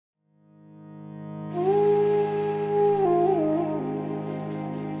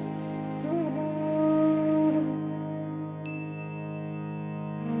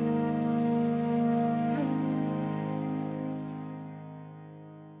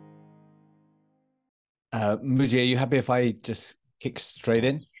Muji, are you happy if I just kick straight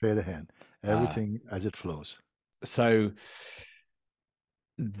in? Straight ahead. Uh, Everything as it flows. so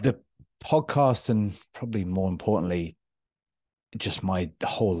the podcast, and probably more importantly, just my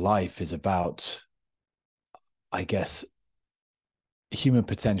whole life is about, I guess, human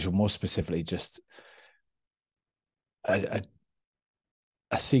potential, more specifically, just a, a,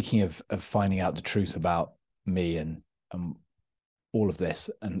 a seeking of finding out the truth about me and all of this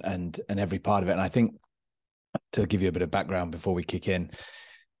and every part of it. And I think, to give you a bit of background before we kick in,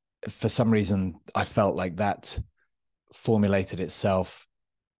 for some reason, I felt like that formulated itself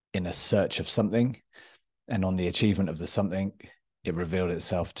in a search of something, and on the achievement of the something, it revealed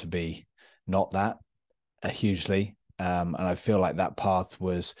itself to be not that, hugely. And I feel like that path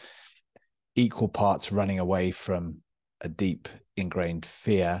was equal parts running away from a deep ingrained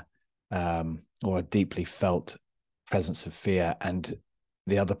fear, or a deeply felt presence of fear, and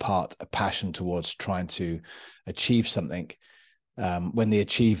the other part a passion towards trying to achieve something. When the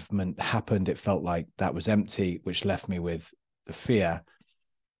achievement happened, it felt like that was empty, which left me with the fear.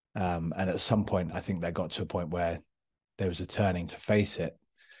 And at some point, I think that got to a point where there was a turning to face it.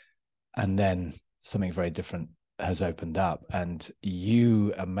 And then something very different has opened up. And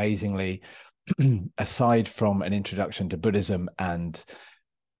you amazingly, aside from an introduction to Buddhism and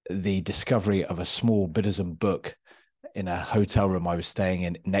the discovery of a small Buddhism book in a hotel room I was staying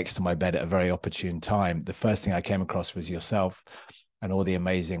in next to my bed at a very opportune time, the first thing I came across was yourself and all the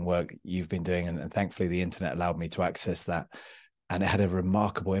amazing work you've been doing. And thankfully, the internet allowed me to access that. And it had a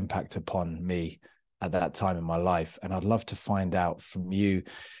remarkable impact upon me at that time in my life. And I'd love to find out from you,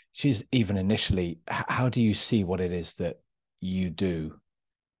 she's even initially, how do you see what it is that you do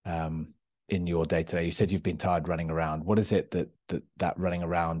in your day to day? You said you've been tired running around. What is it that running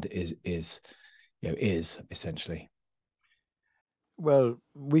around is essentially? Well,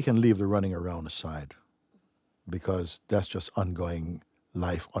 we can leave the running around aside because that's just ongoing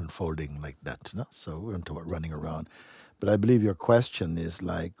life unfolding like that. No? So we're not talking about running around. But I believe your question is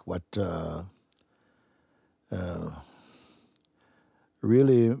like what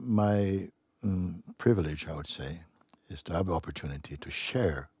really my privilege, I would say, is to have the opportunity to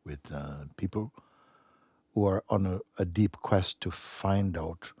share with people who are on a deep quest to find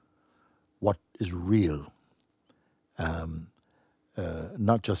out what is real,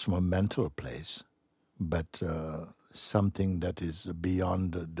 not just from a mental place, but something that is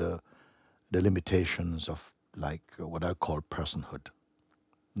beyond the limitations of like what I call personhood,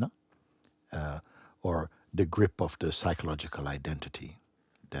 no? Or the grip of the psychological identity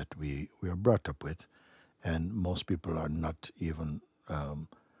that we are brought up with, and most people are not even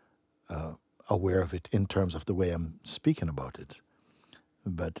aware of it in terms of the way I'm speaking about it.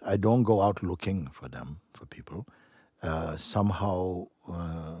 But I don't go out looking for them, for people. Somehow,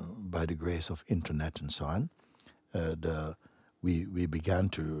 by the grace of internet and so on, we began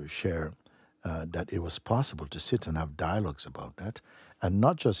to share that it was possible to sit and have dialogues about that, and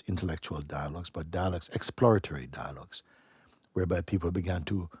not just intellectual dialogues, but dialogues, exploratory dialogues, whereby people began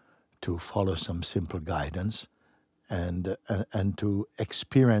to follow some simple guidance and to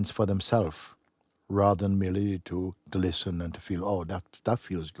experience for themselves rather than merely to listen and to feel, oh, that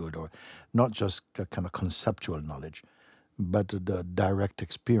feels good, or not just a kind of conceptual knowledge, but the direct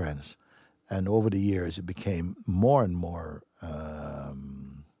experience. And over the years, it became more and more, I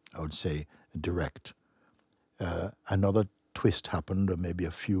would say, direct. Another twist happened, maybe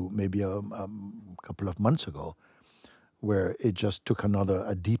a couple of months ago, where it just took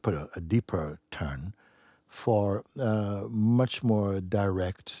a deeper turn for much more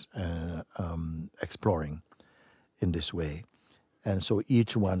direct exploring in this way. And so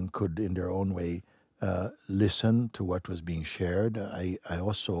each one could, in their own way, listen to what was being shared. I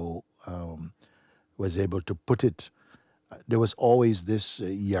also was able to put it, there was always this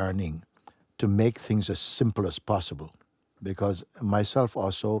yearning to make things as simple as possible. Because myself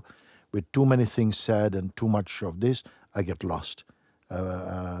also, with too many things said and too much of this, I get lost.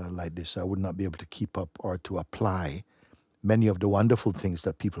 Like this, I would not be able to keep up or to apply many of the wonderful things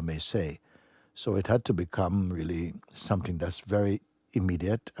that people may say. So it had to become really something that's very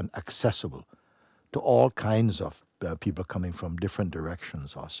immediate and accessible to all kinds of people coming from different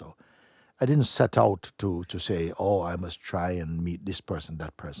directions also. I didn't set out to say, oh, I must try and meet this person,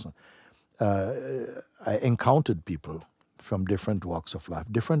 that person. I encountered people from different walks of life,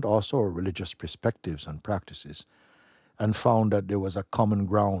 different also religious perspectives and practices, and found that there was a common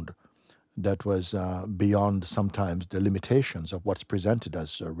ground that was beyond sometimes the limitations of what's presented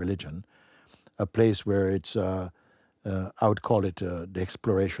as a religion, a place where it's, I would call it the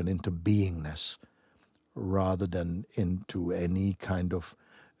exploration into beingness rather than into any kind of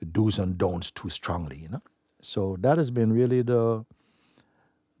do's and don'ts too strongly, you know. So that has been really the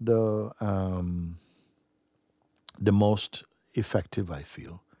the most effective, I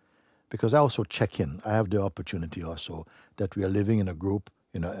feel, because I also check in. I have the opportunity also that we are living in a group,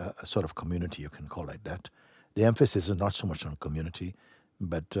 in a sort of community, you can call it that. The emphasis is not so much on community,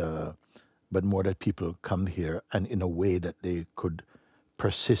 but more that people come here and in a way that they could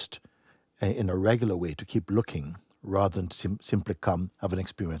persist in a regular way to keep looking rather than simply come, have an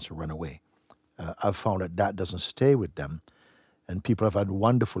experience, and run away. I've found that that doesn't stay with them, and people have had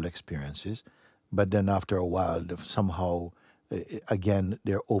wonderful experiences, but then after a while, somehow, again,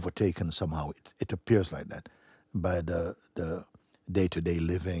 they're overtaken somehow. It appears like that by the day-to-day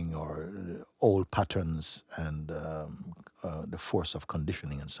living or old patterns and the force of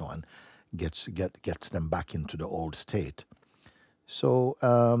conditioning and so on gets them back into the old state. So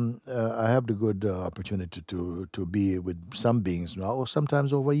I have the good opportunity to be with some beings now, or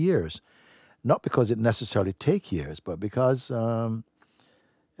sometimes over years, not because it necessarily take years, but because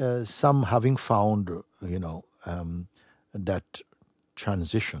some having found, that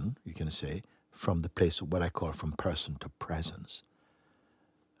transition, you can say, from the place of what I call from person to presence,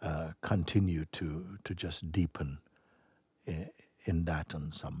 continue to just deepen in that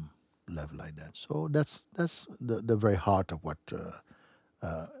on some level like that. So that's the very heart of what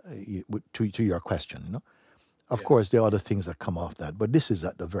to your question. Of course, there are other things that come off that, but this is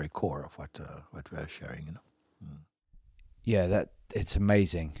at the very core of what we are sharing. Yeah, that it's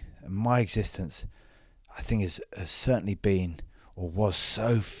amazing. My existence, I think, has certainly been or was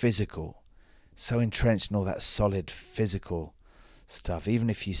so physical, so entrenched in all that solid physical stuff. Even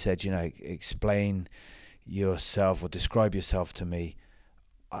if you said, explain yourself or describe yourself to me,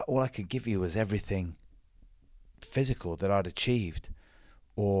 all I could give you was everything physical that I'd achieved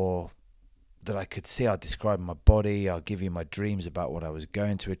or that I could see. I'd describe my body, I'll give you my dreams about what I was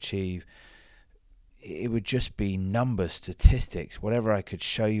going to achieve. It would just be numbers, statistics, whatever I could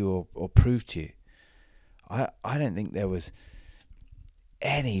show you or prove to you. I don't think there was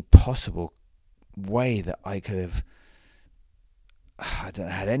any possible way that I could have,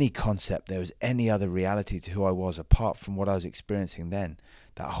 had any concept there was any other reality to who I was apart from what I was experiencing then.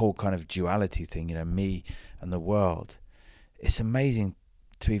 That whole kind of duality thing, me and the world. It's amazing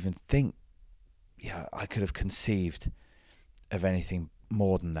to even think, I could have conceived of anything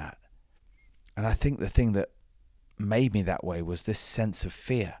more than that. And I think the thing that made me that way was this sense of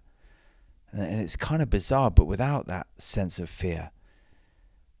fear. And it's kind of bizarre, but without that sense of fear,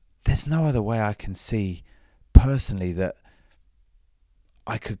 there's no other way I can see personally that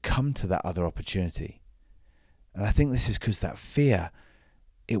I could come to that other opportunity. And I think this is because that fear,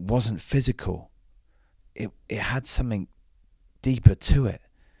 it wasn't physical. It had something deeper to it.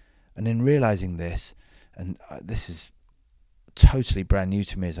 And in realizing this, and this is totally brand new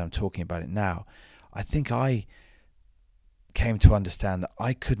to me as I'm talking about it now, I think I came to understand that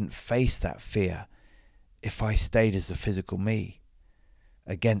I couldn't face that fear if I stayed as the physical me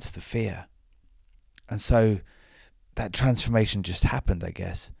against the fear. And so that transformation just happened, I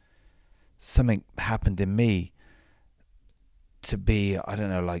guess. Something happened in me to be, I don't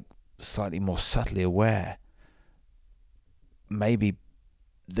know, like slightly more subtly aware. Maybe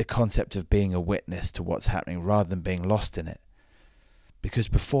the concept of being a witness to what's happening rather than being lost in it. Because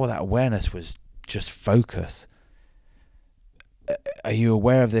before, that awareness was just focus. Are you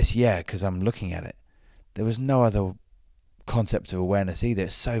aware of this? Yeah, because I'm looking at it. There was no other concept of awareness either.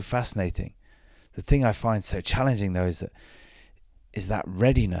 It's so fascinating. The thing I find so challenging, though, is that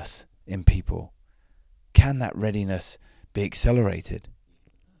readiness in people. Can that readiness be accelerated?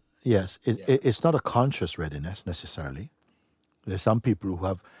 Yes, it's not a conscious readiness necessarily. There's some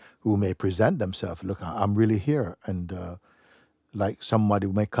people who may present themselves, look, I'm really here, and like someone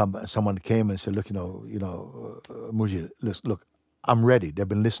came and said, look, Muji, look, I'm ready. They've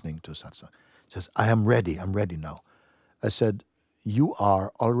been listening to satsang. Says, I'm ready now. I said, you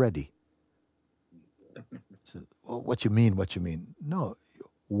are already. So, well, what you mean? No,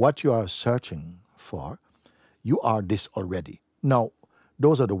 what you are searching for, you are this already. Now,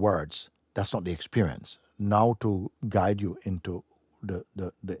 those are the words. That's not the experience. Now to guide you into the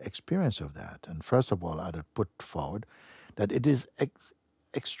experience of that. And first of all, I'd put forward that it is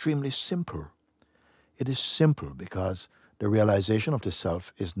extremely simple. It is simple because the realization of the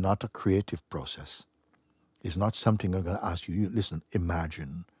self is not a creative process. It's not something I'm going to ask you, listen,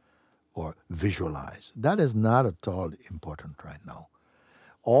 imagine or visualize. That is not at all important right now.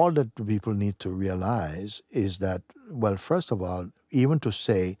 All that people need to realize is that, well, first of all, even to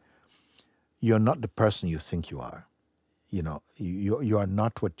say you're not the person you think you are. You are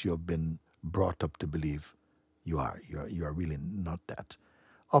not what you've been brought up to believe you are. You are really not that.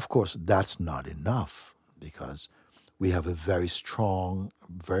 Of course, that's not enough because we have a very strong,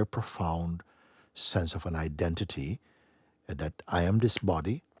 very profound sense of an identity that I am this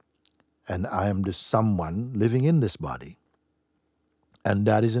body and I am this someone living in this body. And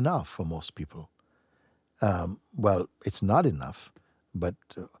that is enough for most people. Well, it's not enough, but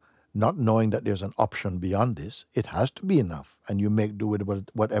not knowing that there's an option beyond this, it has to be enough. And you make do with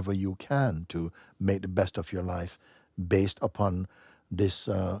whatever you can to make the best of your life based upon this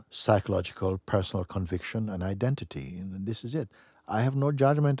psychological, personal conviction and identity. And this is it. I have no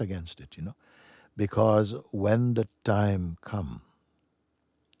judgment against it, because when the time comes,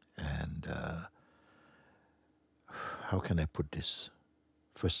 and how can I put this?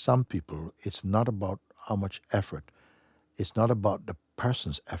 For some people, it's not about how much effort. It's not about the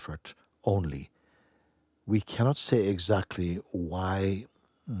person's effort only. We cannot say exactly why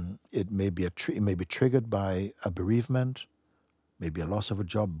it may be it may be triggered by a bereavement, maybe a loss of a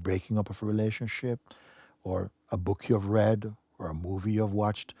job, breaking up of a relationship, or a book you've read or a movie you've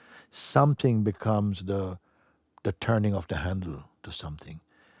watched. Something becomes the turning of the handle to something.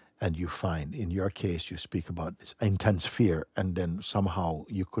 And you find, in your case, you speak about this intense fear, and then somehow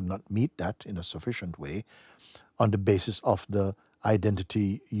you could not meet that in a sufficient way on the basis of the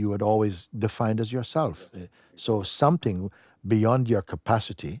identity you had always defined as yourself. So something beyond your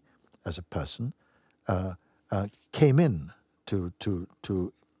capacity as a person came in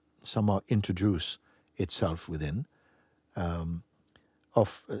to somehow introduce itself within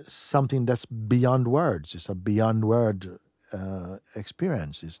of something that's beyond words. It's a beyond word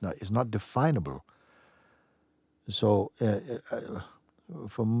experience. It's not definable. So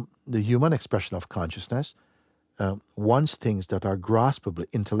from the human expression of consciousness, wants things that are graspable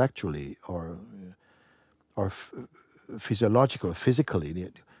intellectually or physiological,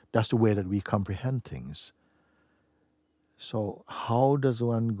 physically. That's the way that we comprehend things. So how does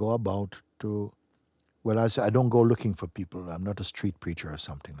one go about to? Well, I say I don't go looking for people. I'm not a street preacher or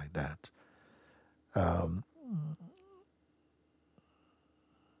something like that.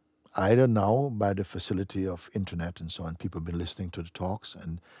 Either now, by the facility of internet and so on, people have been listening to the talks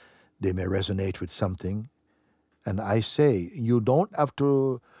and they may resonate with something. And I say, you don't have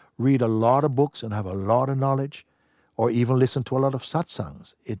to read a lot of books and have a lot of knowledge or even listen to a lot of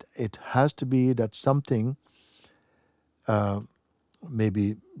satsangs. It has to be that something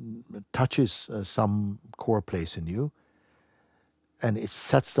maybe touches some core place in you, and it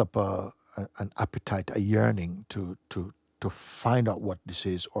sets up an appetite, a yearning to find out what this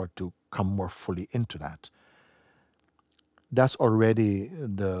is or to come more fully into that. That's already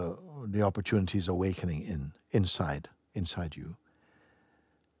the opportunities awakening inside you.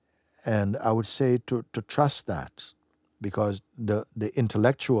 And I would say to trust that, because the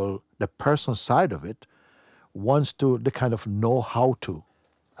intellectual, the personal side of it wants to the kind of know how to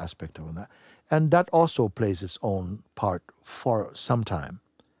aspect of that. And that also plays its own part for some time.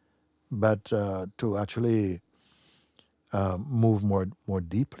 But to actually move more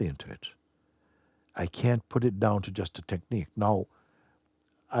deeply into it, I can't put it down to just a technique. Now,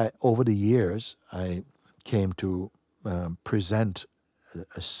 over the years, I came to present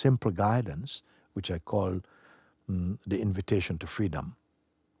a simple guidance, which I call the Invitation to Freedom.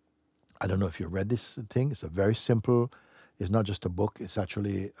 I don't know if you read this thing. It's a very simple, it's not just a book, it's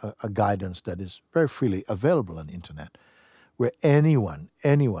actually a guidance that is very freely available on the internet, where anyone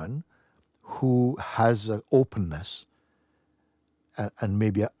who has an openness and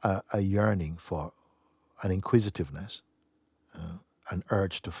maybe a yearning for an inquisitiveness, an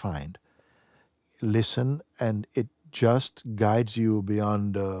urge to find, listen, and it just guides you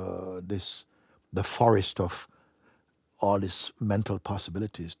beyond the forest of all these mental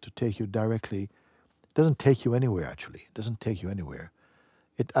possibilities to take you directly. It doesn't take you anywhere, actually. It doesn't take you anywhere.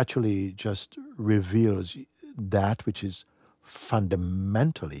 It actually just reveals that which is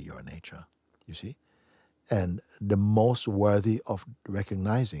fundamentally your nature, you see, and the most worthy of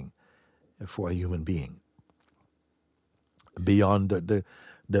recognizing for a human being, beyond the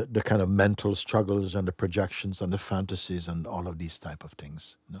kind of mental struggles and the projections and the fantasies and all of these type of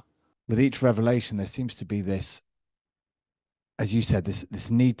things. With each revelation, there seems to be this, as you said, this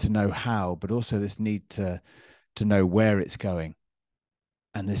need to know how, but also this need to know where it's going,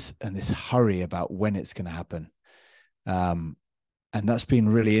 and this hurry about when it's going to happen. And that's been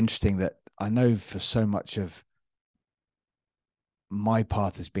really interesting. That I know for so much of my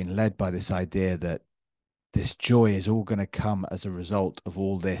path has been led by this idea that this joy is all going to come as a result of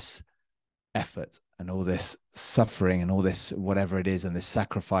all this effort and all this suffering and all this whatever it is and this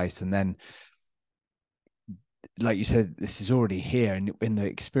sacrifice. And then, like you said, this is already here, and in the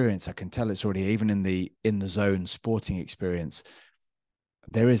experience I can tell it's already, even in the zone sporting experience,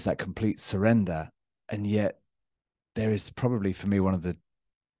 there is that complete surrender. And yet there is probably for me one of the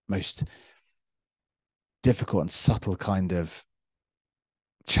most difficult and subtle kind of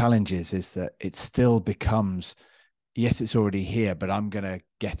challenges is that it still becomes, yes, it's already here, but I'm going to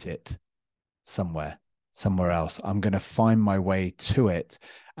get it somewhere else. I'm going to find my way to it.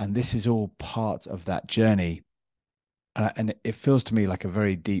 And this is all part of that journey. And it feels to me like a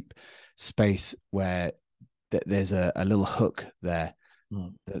very deep space where there's a little hook there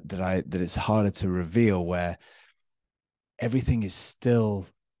that it's harder to reveal, where everything is still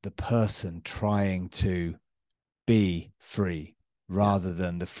the person trying to be free rather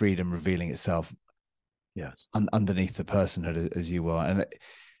than the freedom revealing itself underneath the personhood, as you will. And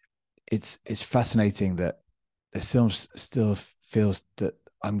it's fascinating that there still feels that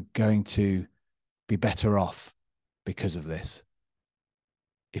I'm going to be better off because of this,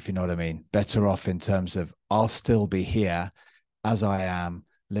 if you know what I mean. Better off in terms of I'll still be here as I am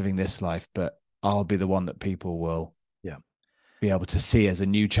living this life, but I'll be the one that people will be able to see as a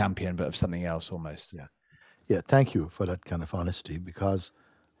new champion, but of something else almost. Yeah, thank you for that kind of honesty, because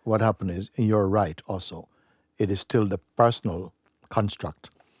what happened is, and you're right also, it is still the personal construct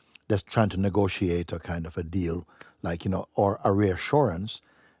that's trying to negotiate a kind of a deal, like, or a reassurance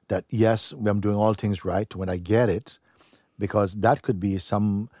that, yes, I'm doing all things right when I get it, because that could be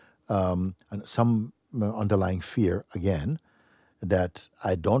some underlying fear, again, that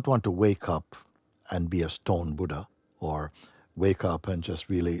I don't want to wake up and be a stone Buddha, or wake up and just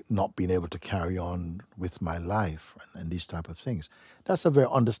really not being able to carry on with my life and these type of things. That's a very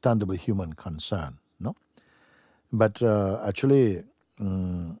understandable human concern, no? But actually,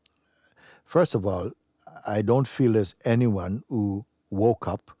 first of all, I don't feel there's anyone who woke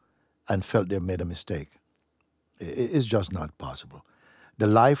up and felt they made a mistake. It's just not possible. The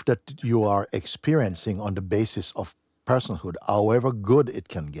life that you are experiencing on the basis of personhood, however good it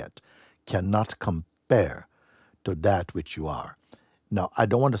can get, cannot compare to that which you are. Now, I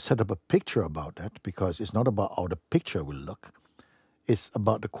don't want to set up a picture about that, because it's not about how the picture will look. It's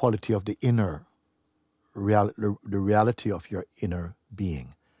about the quality of the inner the reality of your inner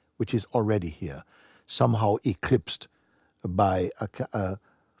being, which is already here, somehow eclipsed by a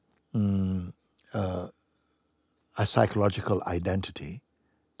psychological identity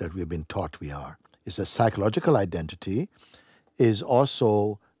that we've been taught we are. It's a psychological identity is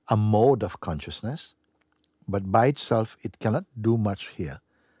also a mode of consciousness, but by itself, it cannot do much here.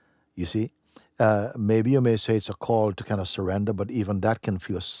 You see, maybe you may say it's a call to kind of surrender, but even that can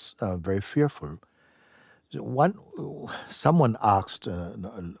feel very fearful. Someone asked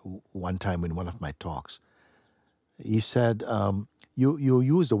one time in one of my talks, he said, you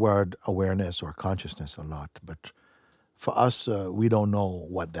use the word awareness or consciousness a lot, but for us, we don't know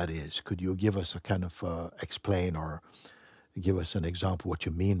what that is. Could you give us a kind of explain or give us an example what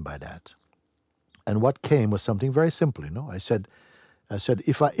you mean by that? And what came was something very simple, I said,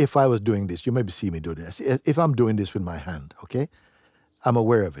 if I was doing this, you maybe see me do this. If I'm doing this with my hand, okay, I'm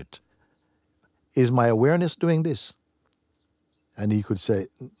aware of it. Is my awareness doing this? And he could say,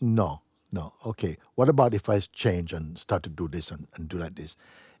 no. Okay, what about if I change and start to do this and do like this?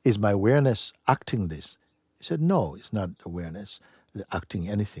 Is my awareness acting this? He said, no, it's not awareness acting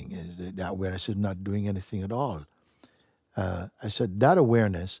anything. The awareness is not doing anything at all. I said, that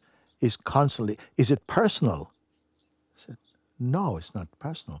awareness is constantly, is it personal? I said, no, it's not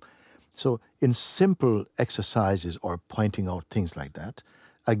personal. So in simple exercises or pointing out things like that,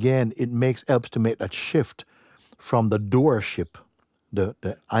 again, it helps to make that shift from the doership, the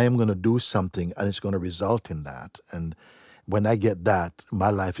I am going to do something and it's going to result in that. And when I get that, my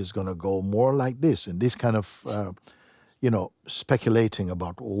life is going to go more like this, and this kind of, speculating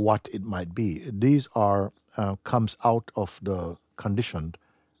about what it might be. These are, comes out of the conditioned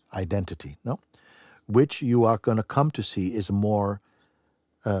identity, no? Which you are going to come to see is more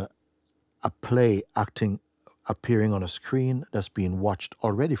a play appearing on a screen that's being watched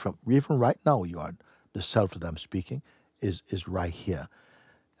already from, even right now, the self that I'm speaking is right here.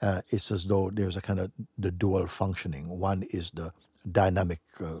 It's as though there's a kind of the dual functioning. One is the dynamic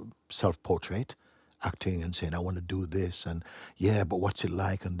self-portrait, acting and saying, I want to do this, and yeah, but what's it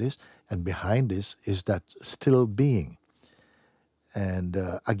like, and this. And behind this is that still being. And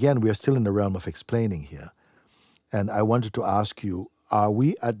again, we are still in the realm of explaining here. And I wanted to ask you, are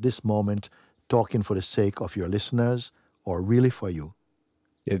we at this moment talking for the sake of your listeners or really for you?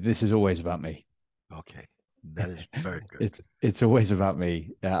 Yeah, this is always about me. Okay, that is very good. It's always about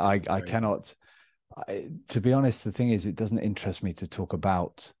me. I cannot, to be honest, the thing is, it doesn't interest me to talk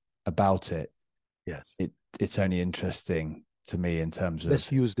about it. Yes. It's only interesting to me in terms of.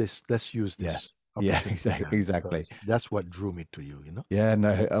 Let's use this. Yeah. Yeah, opportunity then, exactly. because that's what drew me to you, you know? Yeah,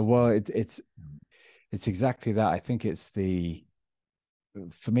 no. Well, Mm. it's exactly that. I think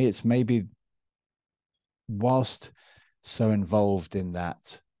for me, it's maybe whilst so involved in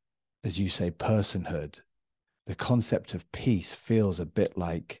that, as you say, personhood, the concept of peace feels a bit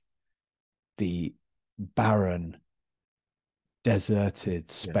like the barren, deserted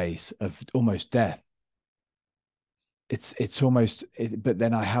Yeah. space of almost death. It's almost, but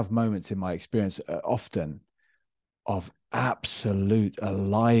then I have moments in my experience often of absolute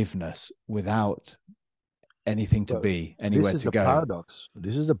aliveness without anything to Well, be, this anywhere is to the go. paradox.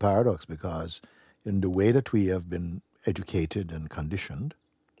 This is the paradox because in the way that we have been educated and conditioned,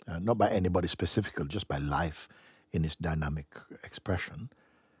 not by anybody specific, just by life in its dynamic expression,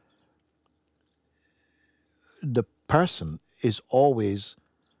 the person is always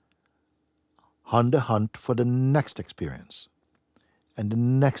on the hunt for the next experience and the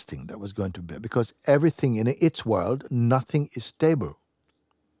next thing that was going to be. Because everything in its world, nothing is stable.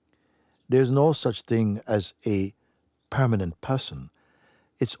 There's no such thing as a permanent person.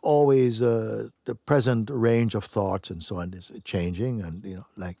 It's always the present range of thoughts and so on is changing, and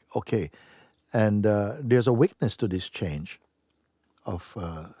like okay, and there's a witness to this change of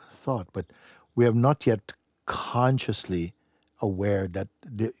thought, but we have not yet consciously aware that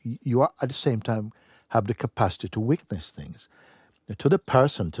you are at the same time have the capacity to witness things. To the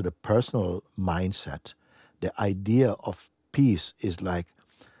person, to the personal mindset, the idea of peace is like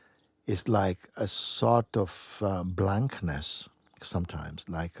a sort of blankness sometimes,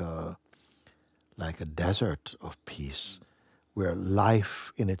 like a desert of peace, where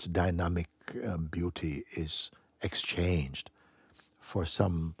life in its dynamic beauty is exchanged for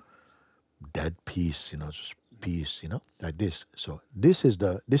some dead peace, just peace, like this. So this is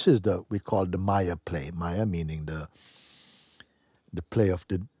the we call the Maya play. Maya meaning the play of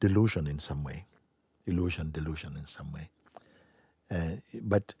the delusion in some way, delusion in some way.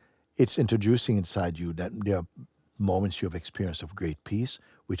 But it's introducing inside you that there are moments you have experienced of great peace,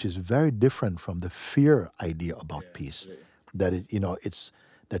 which is very different from the fear idea about peace. That it's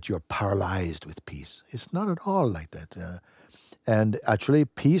that you're paralyzed with peace. It's not at all like that. And actually,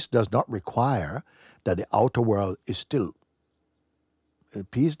 peace does not require that the outer world is still.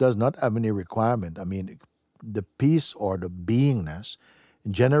 Peace does not have any requirement. I mean, the peace or the beingness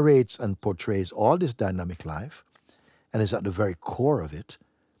generates and portrays all this dynamic life and is at the very core of it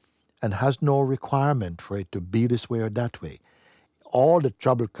and has no requirement for it to be this way or that way. All the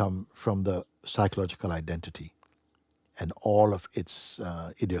trouble comes from the psychological identity and all of its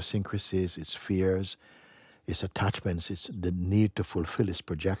idiosyncrasies, its fears, its attachments, its the need to fulfill its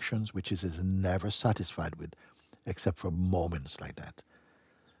projections, which is never satisfied with, except for moments like that.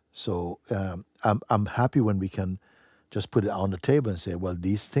 So I'm happy when we can just put it on the table and say, well,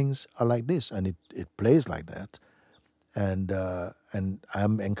 these things are like this, and it plays like that. And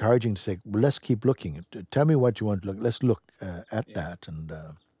I'm encouraging to say, well, let's keep looking. Tell me what you want to look. Let's look at that. And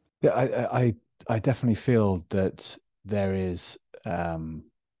Yeah, I definitely feel that there is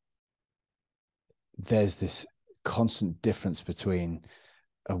there's this constant difference between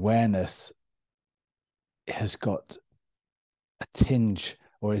awareness has got a tinge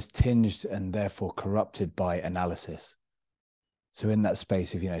or is tinged and therefore corrupted by analysis. So in that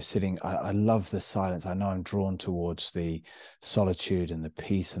space of sitting, I love the silence. I know I'm drawn towards the solitude and the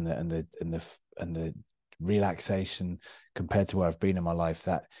peace and the relaxation compared to where I've been in my life.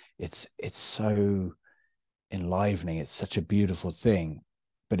 That it's so enlivening. It's such a beautiful thing.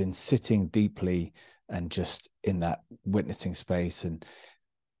 But in sitting deeply and just in that witnessing space, and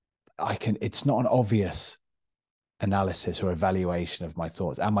it's not an obvious analysis or evaluation of my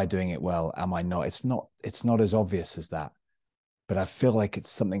thoughts. Am I doing it well? Am I not? It's not as obvious as that. But I feel like it's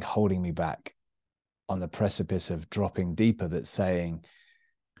something holding me back on the precipice of dropping deeper that's saying,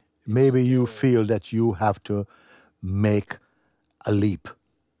 maybe you feel that you have to make a leap.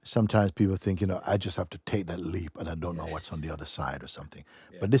 Sometimes people think, I just have to take that leap and I don't know what's on the other side or something.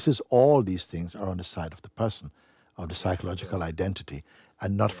 But this is all these things are on the side of the person, of the psychological identity,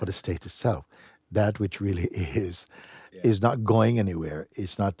 and not for the state itself. That which really is not going anywhere.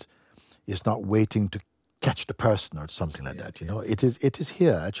 It's not waiting to catch the person or something like that. It is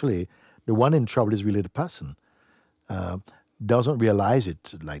here. Actually, the one in trouble is really the person. Doesn't realize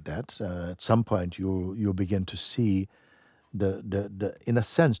it like that. At some point, you begin to see the in a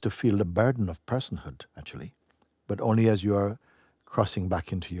sense to feel the burden of personhood actually, but only as you are crossing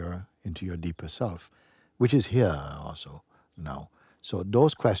back into your deeper self, which is here also now. So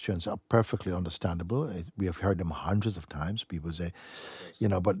those questions are perfectly understandable. We have heard them hundreds of times. People say,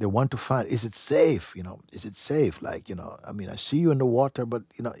 but they want to find, is it safe? Is it safe? Like, I mean, I see you in the water, but,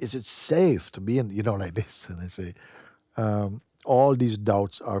 is it safe to be in, like this? And I say, all these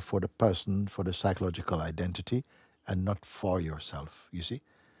doubts are for the person, for the psychological identity, and not for yourself, you see?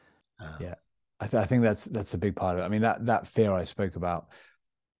 Yeah. I think that's a big part of it. I mean, that fear I spoke about,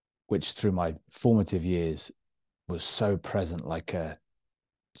 which through my formative years was so present, like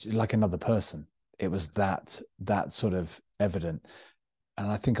another person. It was that sort of evident. And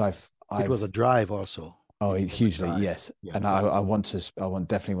I think It was a drive also. Oh, It was a hugely, drive. yes. Yeah. And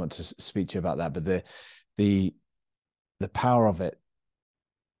definitely want to speak to you about that. But the power of it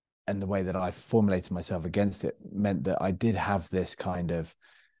and the way that I formulated myself against it meant that I did have this kind of,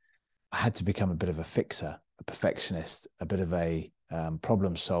 I had to become a bit of a fixer, a perfectionist, a bit of a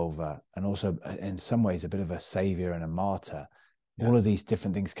problem solver, and also in some ways a bit of a savior and a martyr. Yes. All of these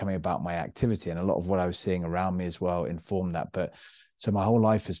different things coming about my activity, and a lot of what I was seeing around me as well informed that. But so my whole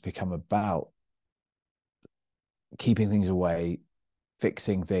life has become about keeping things away,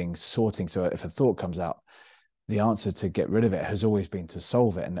 fixing things, sorting. So if a thought comes out, the answer to get rid of it has always been to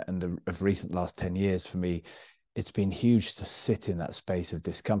solve it. And of recent last 10 years for me, it's been huge to sit in that space of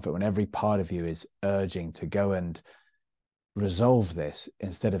discomfort when every part of you is urging to go and resolve this,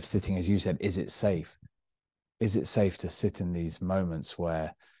 instead of sitting, as you said, is it safe? Is it safe to sit in these moments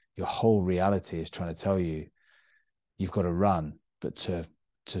where your whole reality is trying to tell you you've got to run, but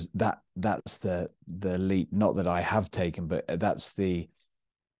that's the leap, not that I have taken, but that's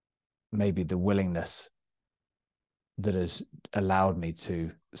maybe the willingness that has allowed me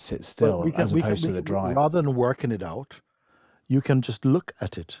to sit still, Well, as opposed to the drive. Rather than working it out, you can just look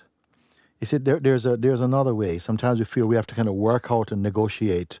at it. You see, there's another way. Sometimes we feel we have to kind of work out and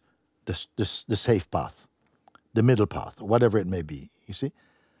negotiate the safe path, the middle path, whatever it may be. You see,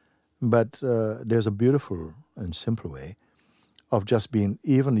 but there's a beautiful and simple way of just being.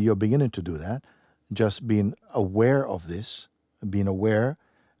 Even you're beginning to do that, just being aware of this, being aware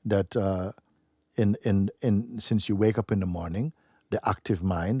that since you wake up in the morning, the active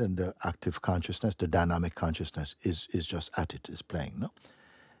mind and the active consciousness, the dynamic consciousness is just at it, is playing, no?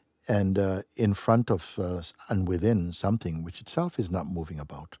 And in front of and within something which itself is not moving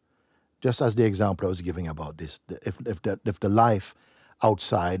about. Just as the example I was giving about this, if the life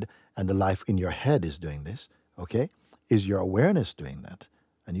outside and the life in your head is doing this, okay, is your awareness doing that?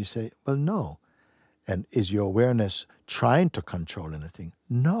 And you say, well, no. And is your awareness trying to control anything?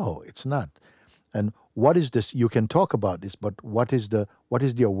 No, it's not. And what is this? You can talk about this, but what is the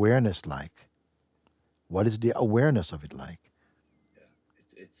awareness like? What is the awareness of it like? Yeah,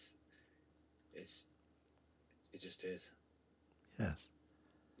 it just is. Yes.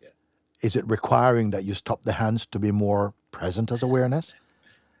 Yeah. Is it requiring that you stop the hands to be more present as awareness?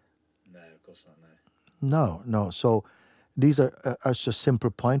 No, of course not. No. So these are just simple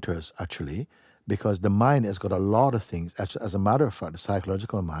pointers, actually, because the mind has got a lot of things. As a matter of fact, the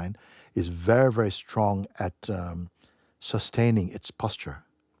psychological mind is very, very strong at sustaining its posture,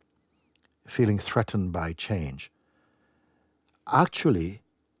 feeling threatened by change. Actually,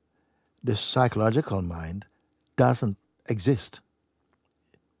 the psychological mind doesn't exist.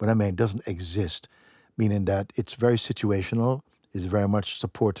 What I mean, doesn't exist, meaning that it's very situational, is very much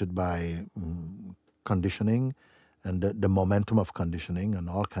supported by conditioning, and the momentum of conditioning and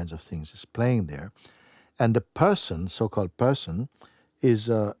all kinds of things is playing there. And the person, so-called person, is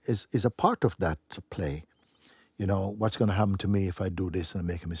a part of that play. What's going to happen to me if I do this and I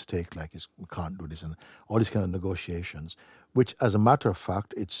make a mistake, like we can't do this, and all these kind of negotiations, which, as a matter of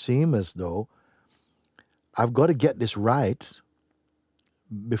fact, it seems as though I've got to get this right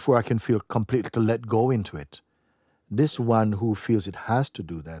before I can feel completely to let go into it. This one who feels it has to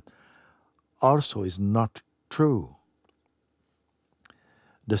do that also is not true.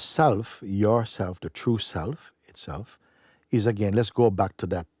 The self, yourself, the true self itself, is, again, let's go back to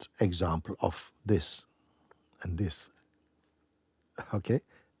that example of this and this. Okay?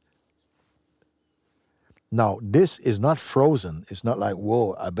 Now, this is not frozen. It's not like,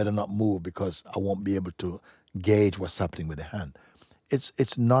 whoa, I better not move because I won't be able to gauge what's happening with the hand.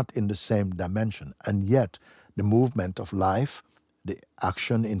 It's not in the same dimension. And yet, the movement of life, the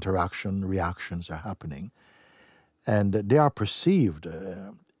action, interaction, reactions are happening. And they are perceived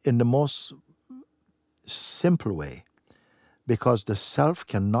in the most simple way, because the self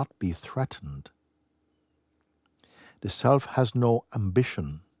cannot be threatened. The self has no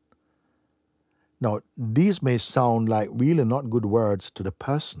ambition. Now, these may sound like really not good words to the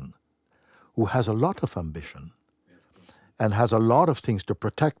person who has a lot of ambition and has a lot of things to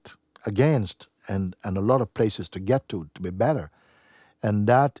protect against and a lot of places to get to be better. And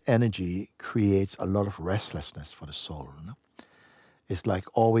that energy creates a lot of restlessness for the soul. You know? It's like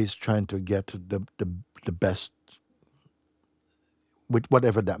always trying to get to the best, with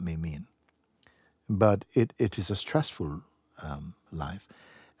whatever that may mean. But it is a stressful life.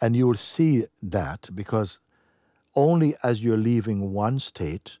 And you will see that because only as you're leaving one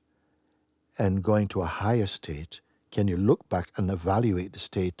state and going to a higher state can you look back and evaluate the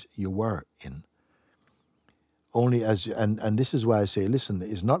state you were in. Only as and this is why I say, listen,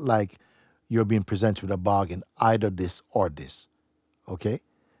 it's not like you're being presented with a bargain, either this or this, okay?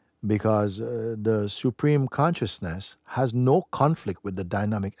 Because the supreme consciousness has no conflict with the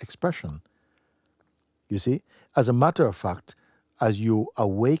dynamic expression. You see, as a matter of fact, as you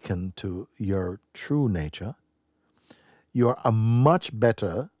awaken to your true nature, you're a much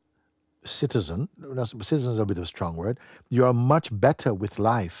better citizen. Citizen is a bit of a strong word. You're much better with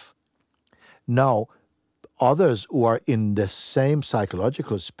life. Now, others who are in the same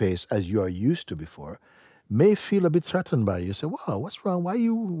psychological space as you are used to before may feel a bit threatened by you. You say, "Wow, what's wrong? Why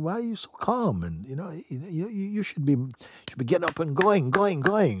are you so calm? And you should be getting up and going."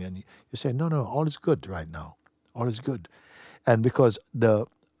 And you say, "No, no, all is good right now. All is good." And because the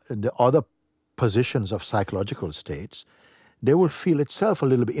other positions of psychological states, they will feel itself a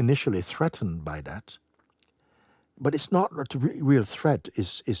little bit initially threatened by that. But it's not a real threat.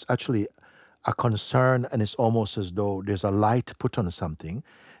 It's actually a concern, and it's almost as though there's a light put on something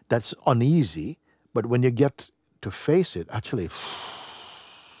that's uneasy. But when you get to face it, actually,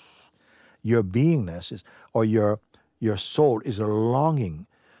 your beingness is, or your soul is longing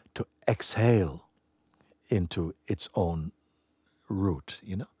to exhale into its own root,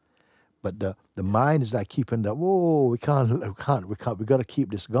 you know. But the mind is like keeping that. Whoa, we can't. We got to keep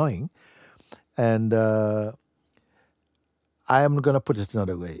this going. And I am going to put it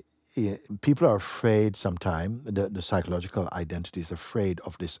another way. People are afraid sometimes, the psychological identity is afraid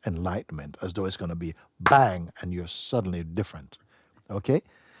of this enlightenment, as though it's going to be bang and you're suddenly different. Okay?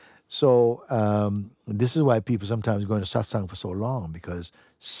 So this is why people sometimes go into satsang for so long, because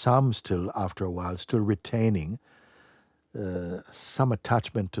some still, after a while, still retaining some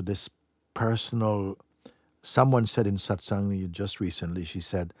attachment to this personal. Someone said in satsang just recently, she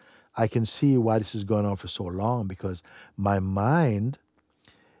said, I can see why this is going on for so long, because my mind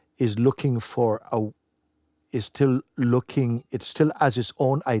is looking it still has its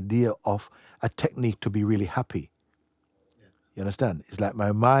own idea of a technique to be really happy. Yeah. You understand? It's like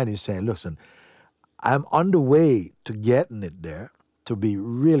my mind is saying, listen, I'm on the way to getting it there to be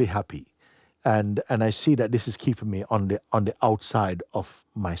really happy. And I see that this is keeping me on the outside of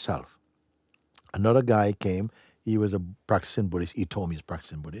myself. Another guy came, he was a practicing Buddhist, he told me he's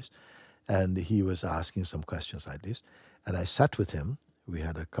practicing Buddhist, and he was asking some questions like this. And I sat with him, we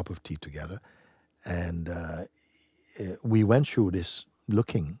had a cup of tea together, and we went through this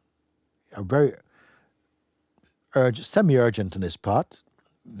looking, a very semi-urgent in his part,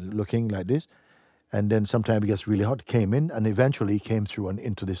 looking like this, and then sometimes it gets really hot, came in, and eventually came through and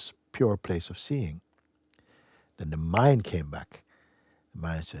into this pure place of seeing. Then the mind came back. The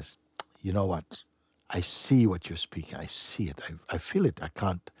mind says, you know what? I see what you're speaking. I see it. I feel it. I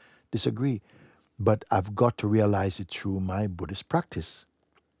can't disagree. But I've got to realize it through my Buddhist practice.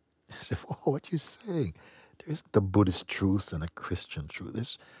 I said, oh, what are you saying? There's the Buddhist truth and a Christian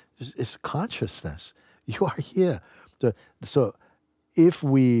truth. It's consciousness. You are here. So if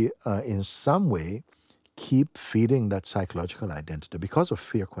we, in some way, keep feeding that psychological identity, because of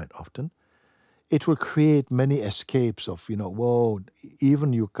fear quite often, it will create many escapes of, whoa,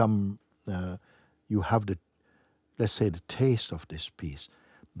 even you come, you have let's say, the taste of this peace.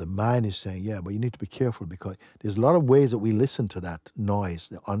 The mind is saying, yeah, but you need to be careful, because there's a lot of ways that we listen to that noise,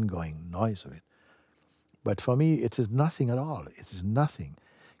 the ongoing noise of it. But for me, it is nothing at all. It is nothing.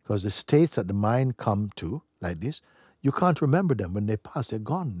 Because the states that the mind come to, like this, you can't remember them. When they pass, they're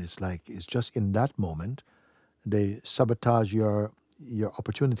gone. It's like, it's just in that moment, they sabotage your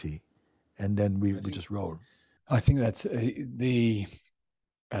opportunity, and then we just roll. I think that's the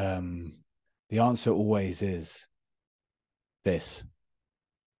answer always is this.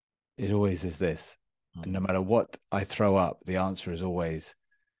 It always is this. Mm-hmm. And no matter what I throw up, the answer is always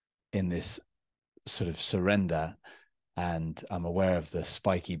in this sort of surrender. And I'm aware of the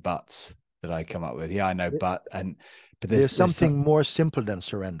spiky buts that I come up with. Yeah, I know, but there's something more simple than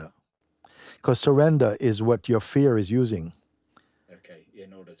surrender. Because surrender is what your fear is using. Okay,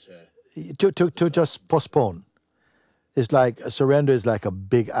 in order to just postpone. It's like surrender is like a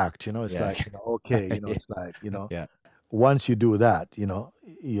big act, It's like, okay, it's like, yeah. Once you do that,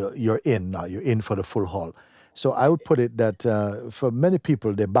 you're in now. You're in for the full haul. So I would put it that for many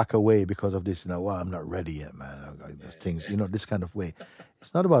people, they back away because of this. Well, I'm not ready yet, man. There's things, this kind of way.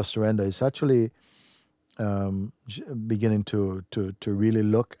 It's not about surrender. It's actually beginning to really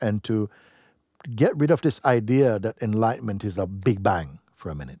look and to get rid of this idea that enlightenment is a big bang for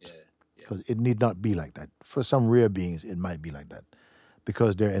a minute, because it need not be like that. For some rare beings, it might be like that,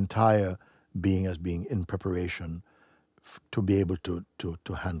 because their entire being as being in preparation to be able to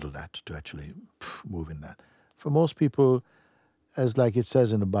handle that, to actually move in that. For most people, as like it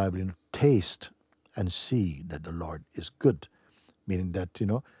says in the Bible, taste and see that the Lord is good, meaning that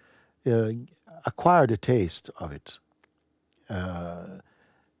acquire the taste of it.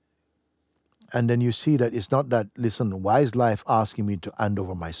 And then you see that it's not that, listen, why is life asking me to hand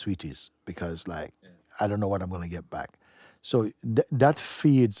over my sweeties? Because, I don't know what I'm going to get back. So that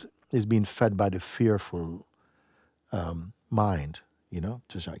is being fed by the fearful mind,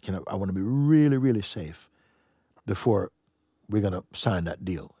 just like, I want to be really, really safe before we're going to sign that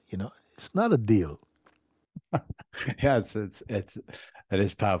deal. It's not a deal. Yeah, it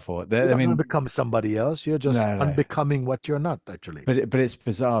is powerful. You're I not going to mean, become somebody else. You're just no, no. unbecoming what you're not, actually. But it's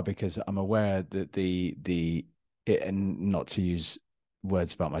bizarre because I'm aware that and not to use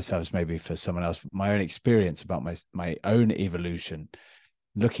words about myself, maybe for someone else, but my own experience about my own evolution,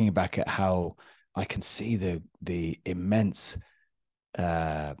 looking back at how I can see the immense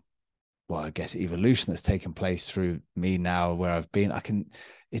I guess evolution that's taken place through me now, where I've been.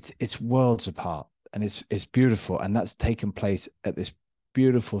 It's worlds apart, and it's beautiful, and that's taken place at this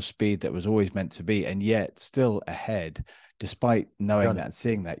beautiful speed that was always meant to be, and yet still ahead, despite knowing Johnny, that and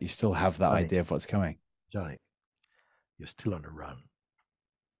seeing that, you still have that Johnny, idea of what's coming. Johnny, you're still on the run.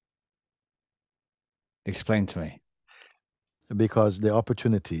 Explain to me. Because the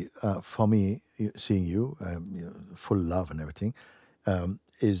opportunity for me, seeing you, full love and everything,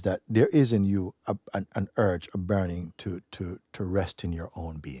 is that there is in you an urge, a burning to rest in your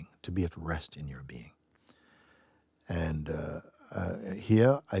own being, to be at rest in your being. And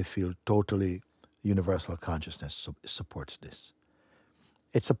here I feel totally universal consciousness supports this.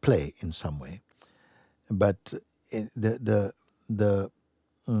 It's a play in some way, but the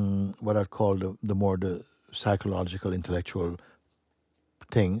what I'd call the more the psychological, intellectual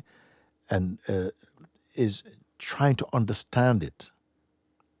thing, and is trying to understand it,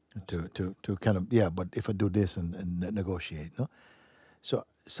 to kind of, but if I do this and negotiate, no? So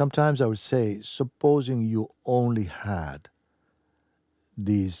sometimes I would say, supposing you only had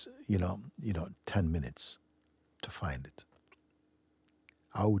these 10 minutes to find it,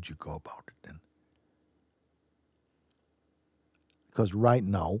 how would you go about it then? Because right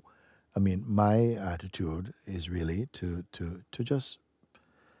now, I mean, my attitude is really to just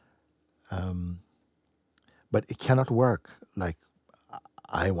but it cannot work like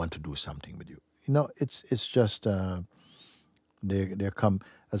I want to do something with you. It's just there come.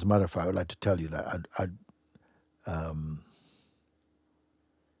 As a matter of fact, I would like to tell you that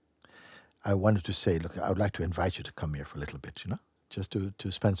I wanted to say, look, I would like to invite you to come here for a little bit, just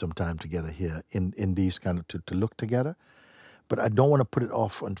to spend some time together here in these kind of to look together. But I don't want to put it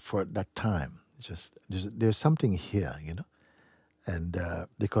off for that time. It's just there's something here, and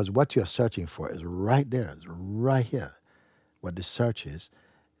because what you're searching for is right there, it's right here, what the search is,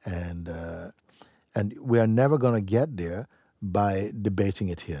 and we are never going to get there by debating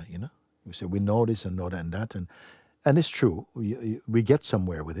it here. We say we know this and know that and that, and it's true. We get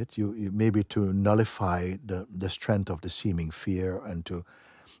somewhere with it. You maybe to nullify the strength of the seeming fear and to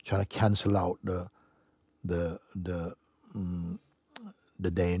try to cancel out the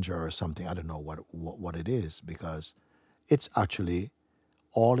danger or something. I don't know what it is, because it's actually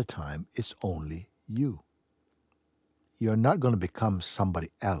all the time, it's only you. You're not going to become somebody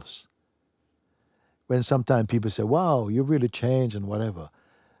else. When sometimes people say, wow, you really changed and whatever,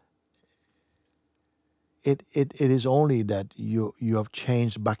 it is only that you have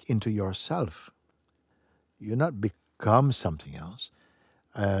changed back into yourself. You're not become something else.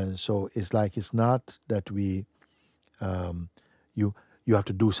 And so it's like, it's not that you have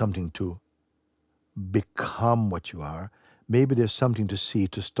to do something to become what you are. Maybe there's something to see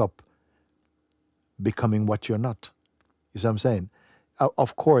to stop becoming what you're not. You see what I'm saying?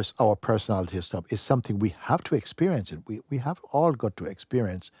 Of course, our personality stuff is something we have to experience it. We have all got to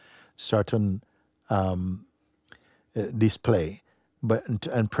experience certain display,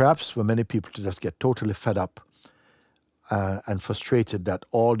 and perhaps for many people to just get totally fed up and frustrated that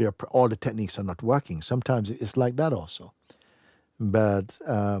all the techniques are not working. Sometimes it's like that also. But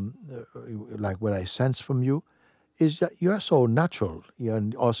like what I sense from you is that you are so natural,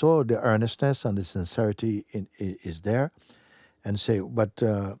 and also the earnestness and the sincerity is there. And say, but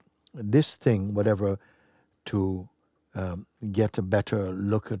this thing, whatever, to get a better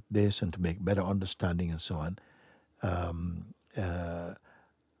look at this and to make better understanding and so on,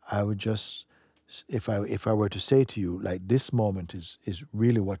 I would just, if I were to say to you, like, this moment is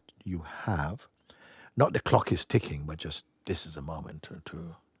really what you have, not the clock is ticking, but just this is a moment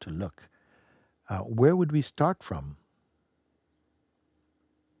to look. Where would we start from?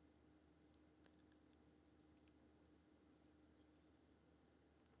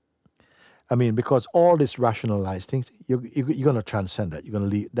 I mean, because all these rationalized things, you're going to transcend that. You're going to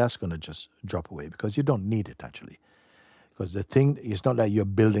leave. That's going to just drop away because you don't need it actually. Because the thing, it's not that you're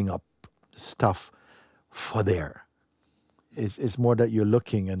building up stuff for there. It's more that you're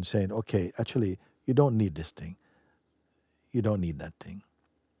looking and saying, okay, actually, you don't need this thing. You don't need that thing.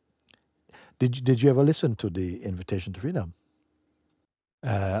 Did you ever listen to the Invitation to Freedom?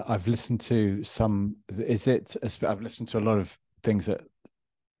 I've listened to some. Is it? I've listened to a lot of things that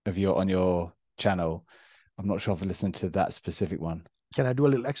of your on your channel. I'm not sure if I've listened to that specific one. Can I do a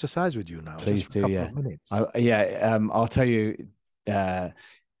little exercise with you now, just Please for a do. couple Yeah. of minutes? I'll tell you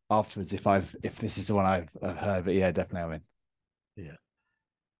afterwards if this is the one I've heard. But yeah, definitely I'm in.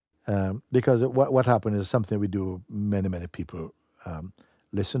 Yeah. Because what happened is something we do. Many people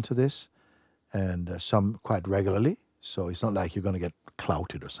listen to this, and some quite regularly. So it's not like you're going to get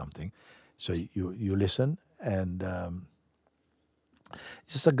clouted or something. So you listen, and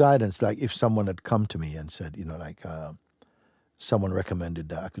it's just a guidance. Like if someone had come to me and said, like someone recommended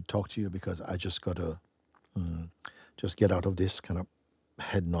that I could talk to you because I just got to just get out of this kind of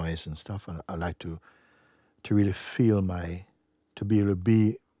head noise and stuff. And I like to really feel to be able to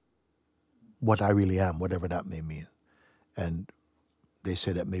be what I really am, whatever that may mean. And they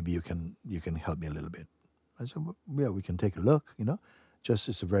say that maybe you can help me a little bit. I said, well, yeah, we can take a look. Just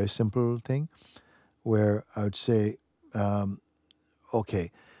it's a very simple thing where I would say,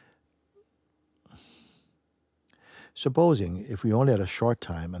 okay, supposing if we only had a short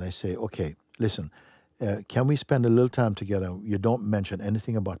time and I say, okay, listen, can we spend a little time together? You don't mention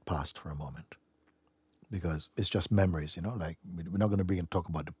anything about past for a moment because it's just memories, like we're not going to bring and talk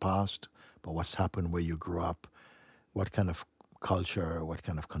about the past, but what's happened, where you grew up, what kind of culture, what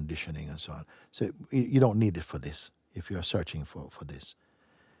kind of conditioning and so on. So you don't need it for this if you're searching for this.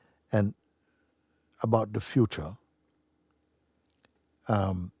 And about the future,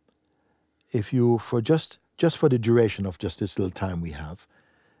 if you, for just for the duration of just this little time we have,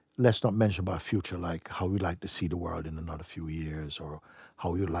 let's not mention about future, like how you'd like to see the world in another few years or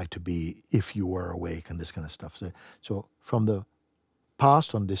how you'd like to be if you were awake and this kind of stuff. So from the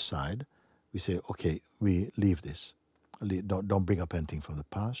past on this side, we say, okay, we leave this. Don't bring up anything from the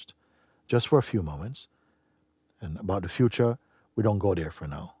past, just for a few moments. And about the future, we don't go there for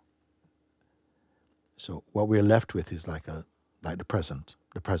now. So what we're left with is like the present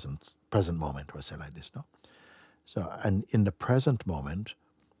moment, or say like this, no? So, and in the present moment,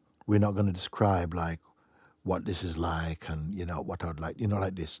 we're not going to describe like what this is like and, what I would like,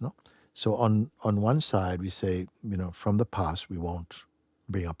 like this, no? So on one side, we say, from the past, we won't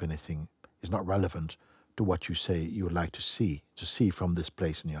bring up anything. It's not relevant to what you say you would like to see from this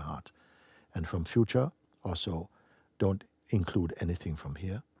place in your heart. And from future, also, don't include anything from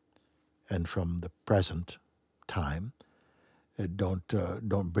here. And from the present time,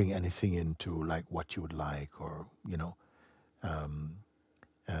 don't bring anything into like what you would like or,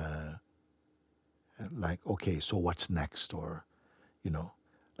 like, okay, so what's next, or,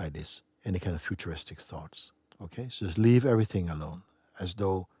 like this, any kind of futuristic thoughts. Okay, so just leave everything alone, as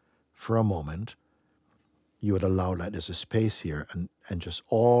though for a moment you would allow like there's a space here, and just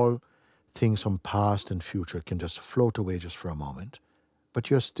all things from past and future can just float away just for a moment, but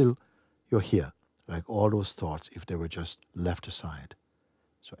you're here, like all those thoughts, if they were just left aside.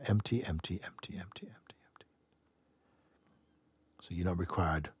 So empty, empty, empty, empty, empty, empty. So you're not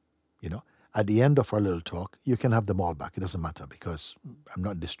required, At the end of our little talk, you can have them all back. It doesn't matter because I'm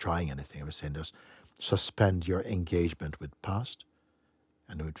not destroying anything. I'm saying just suspend your engagement with past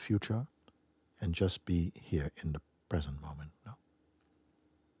and with future and just be here in the present moment. No?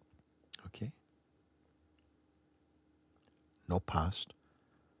 Okay? No past,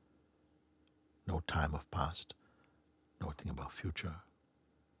 no time of past, nothing about future.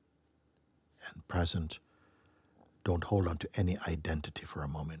 And present, don't hold on to any identity for a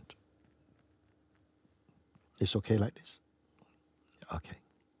moment. It's okay like this? Okay.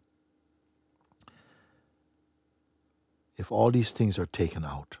 If all these things are taken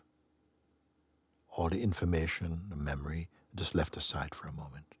out, all the information, the memory, just left aside for a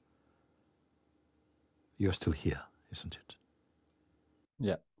moment, you're still here, isn't it?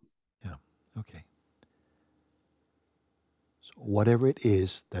 Yeah. Yeah. Okay. So whatever it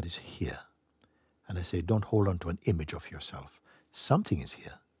is that is here, And I say, don't hold on to an image of yourself. Something is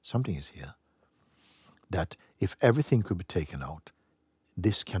here. Something is here. That if everything could be taken out,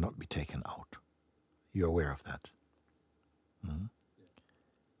 this cannot be taken out. You're aware of that. Mhm.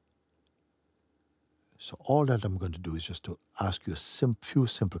 So all that I'm going to do is just to ask you a few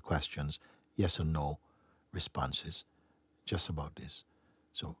simple questions, yes or no responses, just about this.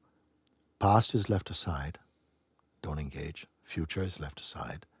 So past is left aside, don't engage. Future is left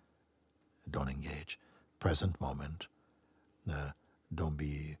aside, don't engage. Present moment, don't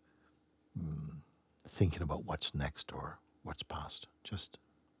be thinking about what's next or what's past. Just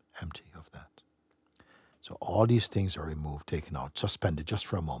empty of that. So all these things are removed, taken out, suspended just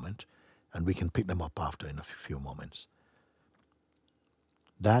for a moment, and we can pick them up after in a few moments.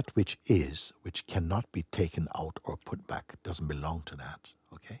 That which is, which cannot be taken out or put back, doesn't belong to that,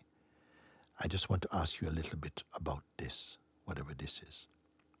 okay? I just want to ask you a little bit about this, whatever this is.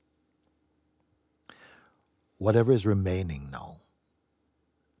 Whatever is remaining now,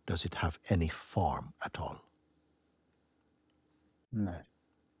 does it have any form at all? No.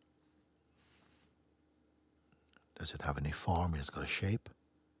 Does it have any form? It's got a shape?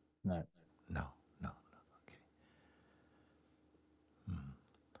 No. No, no, no. Okay.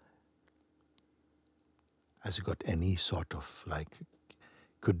 Has it got any sort of like?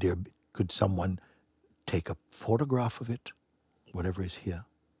 Could someone take a photograph of it? Whatever is here.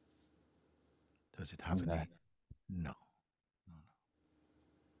 Does it have No. any? No.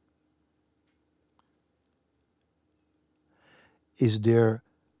 Is there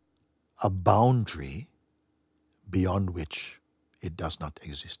a boundary beyond which it does not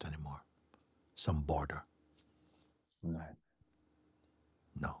exist anymore? Some border? No.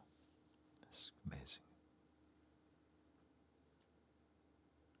 No. That's amazing.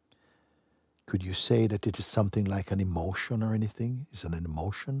 Could you say that it is something like an emotion or anything? Is it an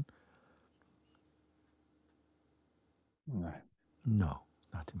emotion? No. No,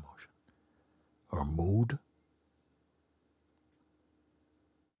 not emotion. Or mood?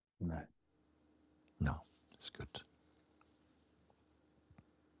 No. No, it's good.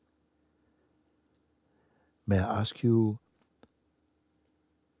 May I ask you,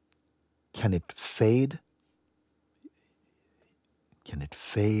 can it fade? Can it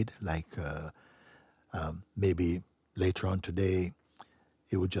fade like maybe later on today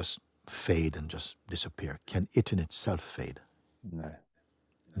it would just fade and just disappear? Can it in itself fade? No.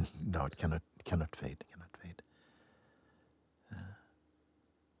 No, it cannot. Cannot fade. Cannot fade.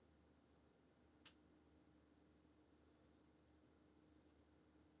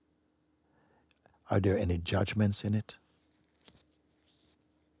 Are there any judgments in it?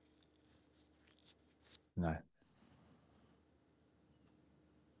 No.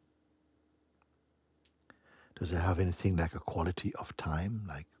 Does it have anything like a quality of time,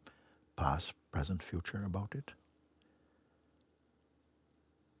 like past, present, future about it?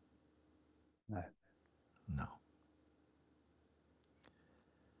 No. No.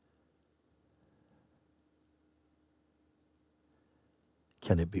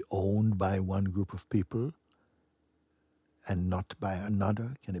 Can it be owned by one group of people and not by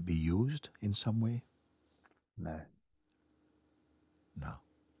another? Can it be used in some way? No. No.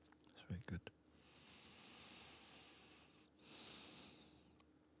 That's very good.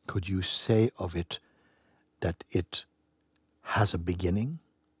 Could you say of it that it has a beginning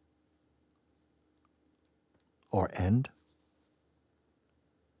or end?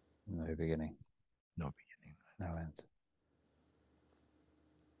 No beginning. No beginning. No end.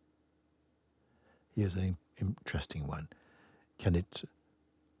 Here's an interesting one. Can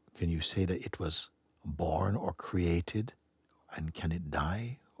you say that it was born or created, and can it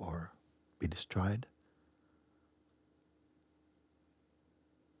die or be destroyed?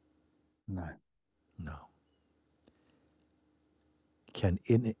 No. No. Can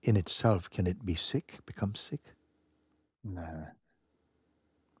in itself, can it be sick, become sick, No.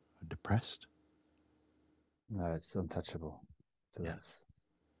 depressed? No. It's untouchable to Yes. this.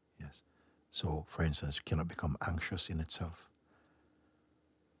 Yes. So, for instance, cannot become anxious in itself.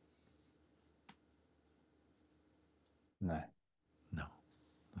 No. No.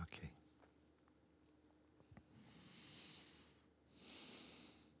 Okay.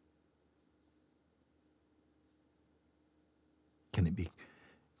 Can it be?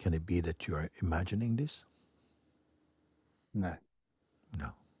 Can it be that you are imagining this? No.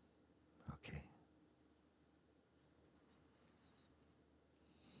 No. Okay.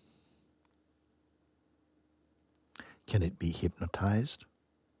 Can it be hypnotized?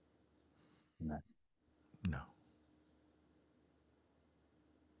 No. No.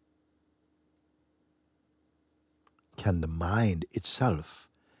 Can the mind itself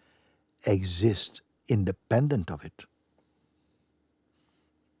exist independent of it.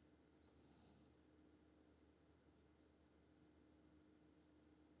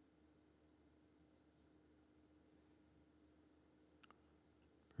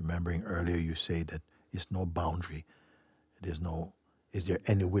 Remembering earlier you say that it's no boundary. There's no, is there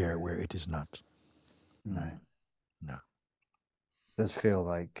anywhere where it is not? No. No. It does feel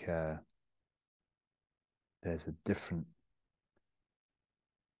like there's a different,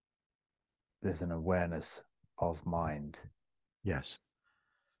 there's an awareness of mind. Yes.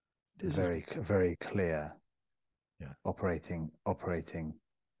 Very clear. Yeah. Operating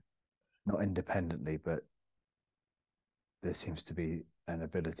not independently, but there seems to be an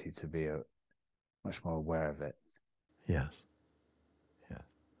ability to be much more aware of it. Yes. Yeah.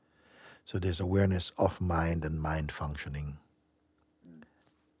 So there's awareness of mind and mind functioning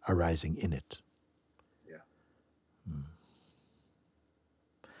arising in it. Yeah.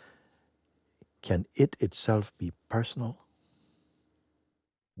 Can it itself be personal?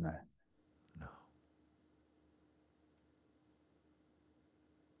 No. No.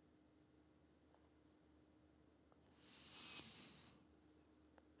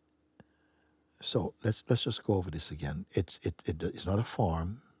 So let's just go over this again. It's not a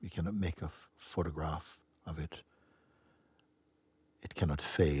form. You cannot make a photograph of it. It cannot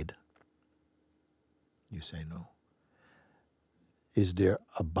fade. You say no. Is there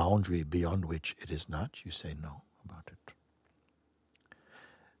a boundary beyond which it is not? You say no about it.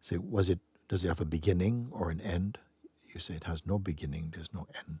 Say, does it have a beginning or an end? You say it has no beginning, there's no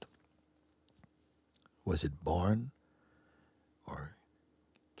end. Was it born or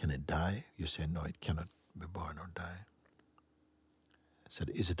can it die? You say no, it cannot be born or die. I said,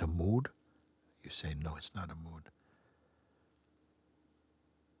 is it a mood? You say no, it's not a mood.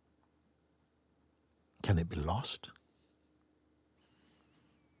 Can it be lost?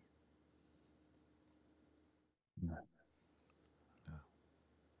 No.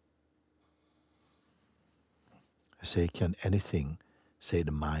 I say, can anything, say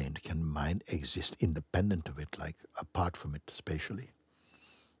the mind, can mind exist independent of it, like apart from it spatially?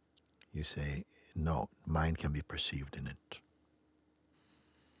 You say, no, mind can be perceived in it.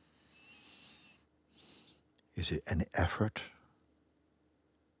 Is it any effort?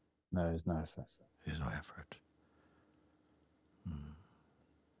 No, there's no effort. There's no effort.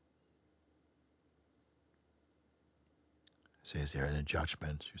 Say, is there any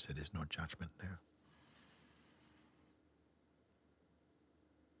judgment? You say there's no judgment there.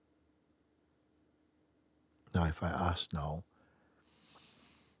 Now, if I ask now,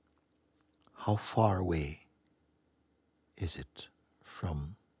 how far away is it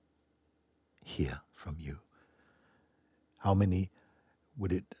from here, from you? How many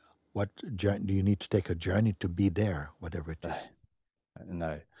would it, what journey, do you need to take a journey to be there, whatever it is?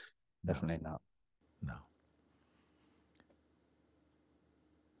 No, definitely not. No.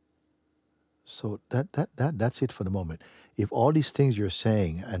 So that's it for the moment. If all these things you're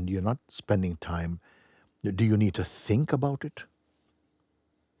saying and you're not spending time, do you need to think about it?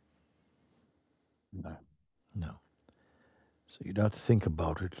 No. No. So you don't have to think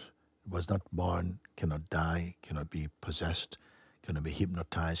about it. It was not born, cannot die, cannot be possessed, cannot be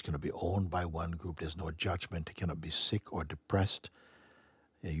hypnotized, cannot be owned by one group. There's no judgment. It cannot be sick or depressed.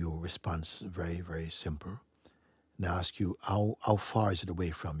 Your response is very, very simple. And I ask you, how far is it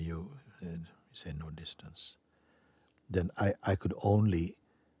away from you? And you say no distance. Then I could only,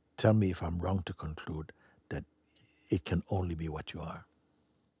 tell me if I'm wrong to conclude that it can only be what you are.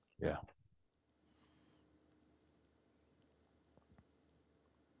 Yeah.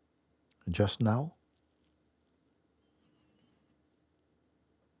 Just now,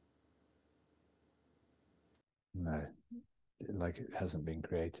 No. Like it hasn't been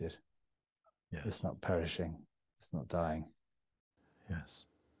created. yes, It's not perishing. It's not dying. yes.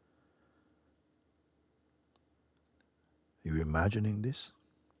 Are you imagining this?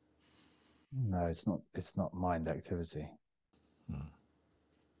 No, it's not. It's not mind activity.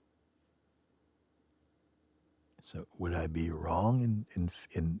 So would I be wrong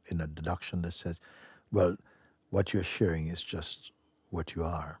in a deduction that says, well, what you're sharing is just what you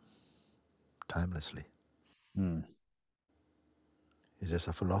are, timelessly? Mm. Is this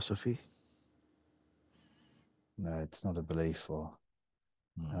a philosophy? No, it's not a belief or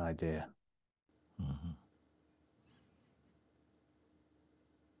an idea. Mm-hmm.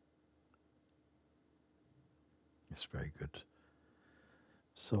 It's very good.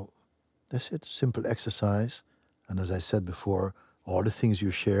 So that's it, simple exercise. And as I said before, all the things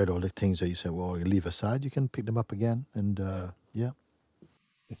you shared, all the things that you said, well, you leave aside, you can pick them up again. And yeah.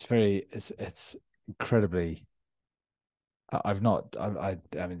 It's incredibly I've not. I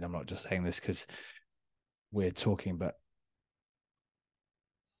mean, I'm not just saying this because we're talking, but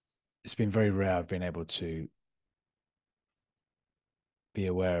it's been very rare. I've been able to be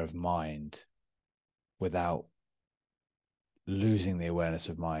aware of mind without losing the awareness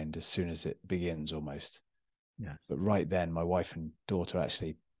of mind as soon as it begins, almost. Yes. But right then, my wife and daughter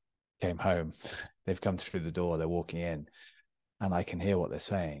actually came home. They've come through the door. They're walking in, and I can hear what they're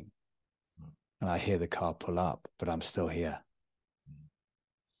saying, and I hear the car pull up, but I'm still here.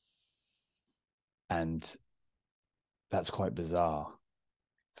 And that's quite bizarre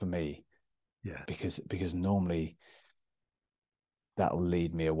for me, Yeah. because normally that'll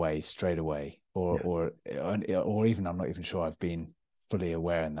lead me away straight away, Yes. or even I'm not even sure I've been fully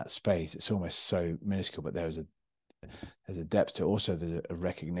aware in that space. It's almost so minuscule, but there's a depth to it. Also, there's a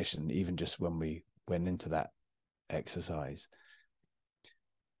recognition, even just when we went into that exercise,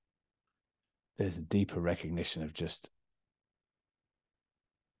 there's a deeper recognition of just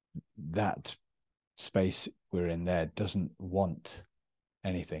that space we're in there doesn't want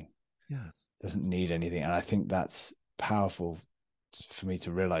anything, Yes. doesn't need anything. And I think that's powerful for me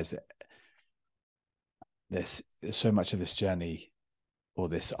to realize that there's so much of this journey, or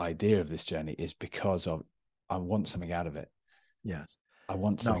this idea of this journey, is because of I want something out of it. Yes. I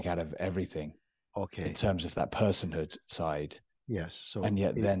want Now, something out of everything in okay. terms of that personhood side. Yes. So And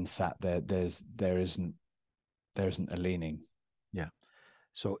yet then sat there, there isn't a leaning. yeah.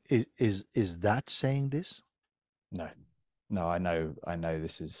 So is that saying this? No, no, I know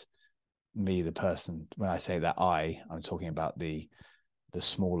this is me, the person. When I say that I'm talking about the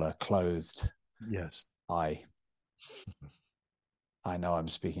smaller clothed Yes. I. I know I'm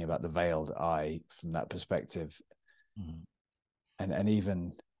speaking about the veiled I from that perspective. Mhm. And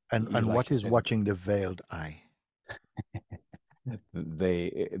even you, And like what you is said, watching the veiled eye?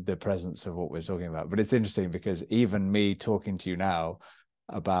 the presence of what we're talking about. But it's interesting because even me talking to you now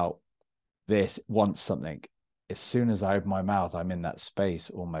about this wants something. As soon as I open my mouth, I'm in that space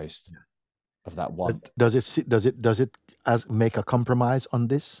almost of that want. Does it as make a compromise on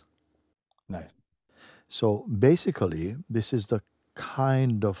this? No. So basically, this is the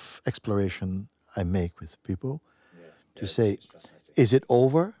kind of exploration I make with people Yeah, to yeah, say, it's fascinating. is it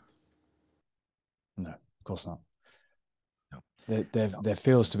over? No, of course not. No. There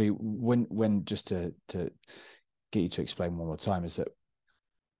feels to be, when just to get you to explain one more time, is that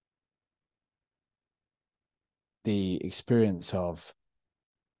the experience of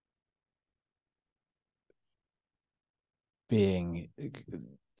being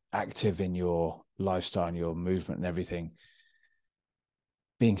active in your lifestyle and your movement and everything,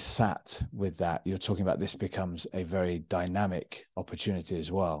 being sat with that, you're talking about, this becomes a very dynamic opportunity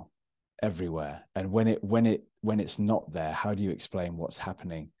as well, everywhere. And when it's not there, how do you explain what's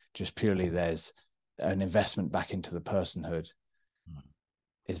happening? Just purely there's an investment back into the personhood.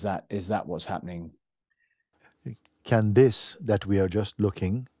 Is that what's happening? Can this that we are just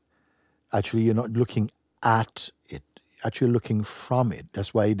looking, actually you're not looking at it, actually looking from it.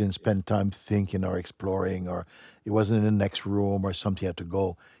 That's why you didn't spend time thinking or exploring, or it wasn't in the next room or something you had to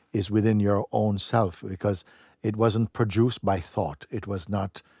go, is within your own self, because it wasn't produced by thought. It was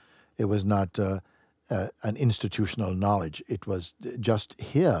not an institutional knowledge. It was just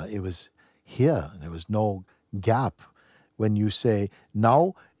here. It was here. There was no gap. When you say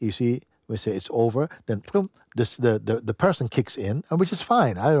now, you see, we say it's over, then the person kicks in, and which is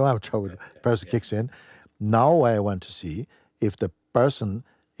fine. I don't have trouble with the person kicks in. Now I want to see if the person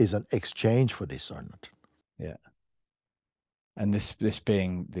is an exchange for this or not. Yeah. And this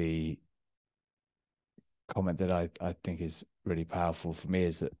being the comment that I think is really powerful for me,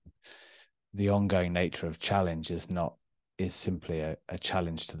 is that the ongoing nature of challenge is simply a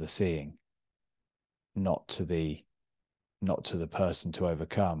challenge to the seeing, not to the person to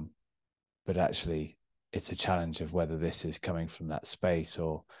overcome, but actually it's a challenge of whether this is coming from that space,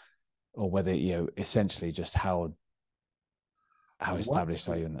 or whether, essentially just how What established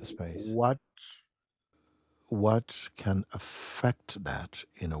are you in that space. what what can affect that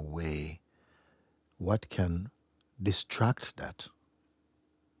in a way? What can distract that?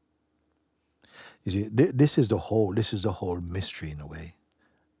 You see, this is the whole mystery in a way,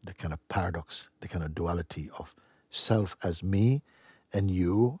 the kind of paradox, the kind of duality of self as me and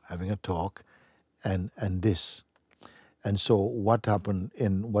you having a talk, and this. And so, what happened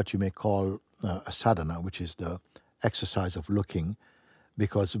in what you may call a sadhana, which is the exercise of looking,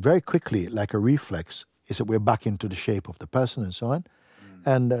 because very quickly, like a reflex, is that we're back into the shape of the person and so on.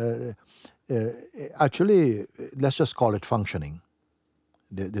 And actually, let's just call it functioning.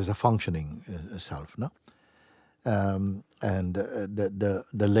 There's a functioning self, no? And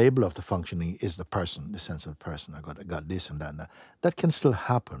the label of the functioning is the person, the sense of the person. I got this and that. And that. That can still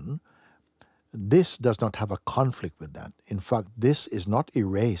happen. This does not have a conflict with that. In fact, this is not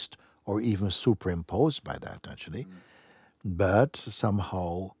erased or even superimposed by that, actually. But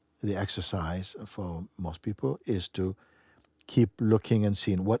somehow the exercise for most people is to keep looking and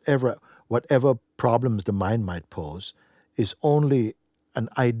seeing whatever problems the mind might pose is only an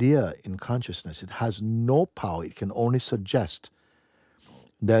idea in consciousness. It has no power. It can only suggest.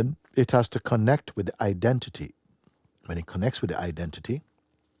 Then it has to connect with the identity. When it connects with the identity,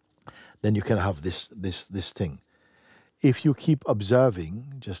 then you can have this thing. If you keep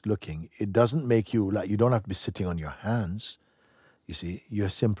observing, just looking, it doesn't make you like you don't have to be sitting on your hands. You see, you're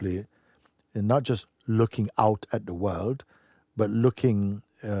simply not just looking out at the world, but looking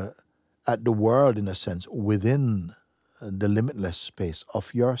at the world in a sense within the limitless space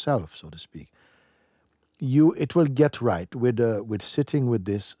of yourself, so to speak. It will get right with sitting with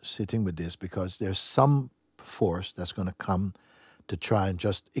this, because there's some force that's going to come to try and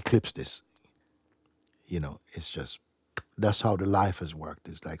just eclipse this. It's just that's how the life has worked.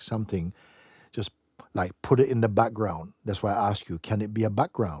 It's like something just like put it in the background. That's why I ask you, can it be a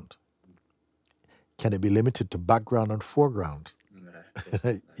background? Can it be limited to background and foreground?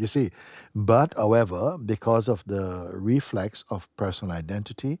 You see, but however, because of the reflex of personal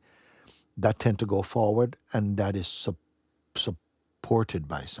identity, that tend to go forward, and that is supported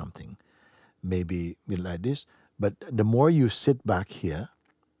by something, maybe like this. But the more you sit back here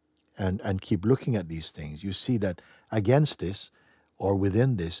and keep looking at these things, you see that against this or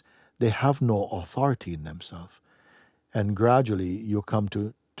within this, they have no authority in themselves. And gradually you come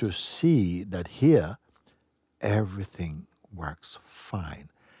to see that here, everything works fine.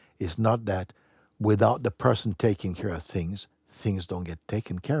 It's not that without the person taking care of things, things don't get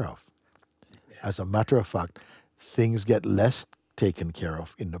taken care of. As a matter of fact, things get less taken care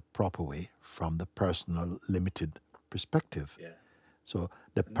of in the proper way from the personal limited perspective. So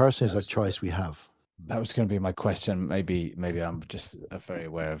the person is a choice we have. That was going to be my question. Maybe I'm just very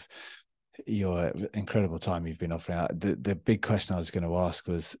aware of your incredible time you've been offering out. The big question I was going to ask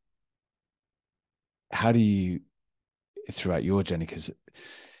was, how do you, throughout your journey, because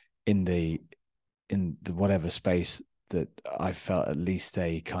in the whatever space that I felt at least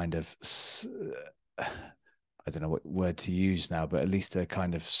a kind of, I don't know what word to use now, but at least a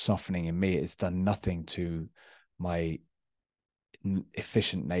kind of softening in me. It's done nothing to my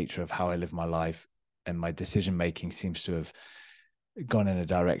efficient nature of how I live my life, and my decision making seems to have gone in a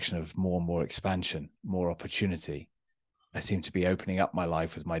direction of more and more expansion, more opportunity. I seem to be opening up my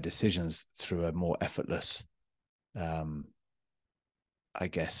life with my decisions through a more effortless, I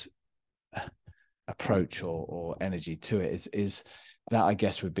guess, approach or energy to it. Is that, I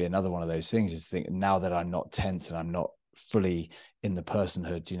guess, would be another one of those things, is think now that I'm not tense and I'm not fully in the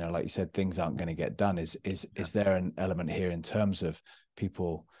personhood, like you said, things aren't going to get done. Is there an element here in terms of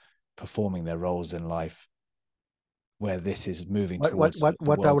people performing their roles in life where this is moving towards the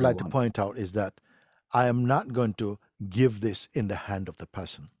what I world would we like to want? point out is that I am not going to give this in the hand of the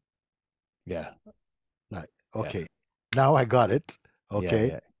person. Yeah. Like, okay, now I got it. Okay,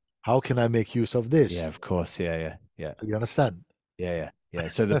 Yeah. how can I make use of this? Yeah, of course. Yeah. You understand? Yeah.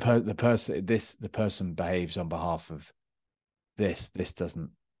 So the person behaves on behalf of this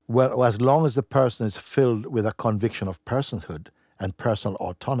doesn't. Well, as long as the person is filled with a conviction of personhood and personal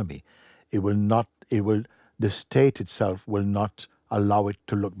autonomy, the state itself will not allow it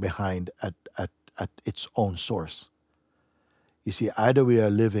to look behind at its own source. You see, either we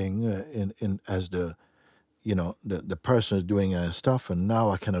are living in as the person is doing stuff, and now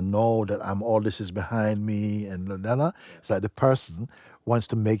I kind of know that all this is behind me, and blah, blah, blah. It's like the person wants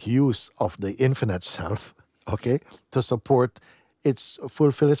to make use of the infinite self, okay, to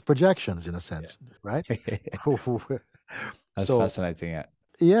fulfill its projections in a sense, right? That's So fascinating.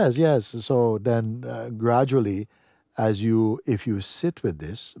 yes. So then gradually, if you sit with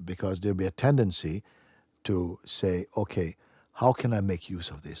this, because there'll be a tendency to say, okay, how can I make use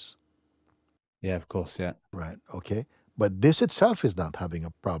of this? Yeah, of course. Yeah. Right. Okay. But this itself is not having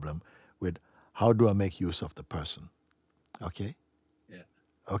a problem with how do I make use of the person. Okay. Yeah.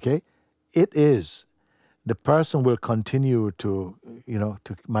 Okay. It is. The person will continue to,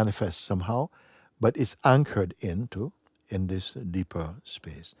 to manifest somehow, but it's anchored in this deeper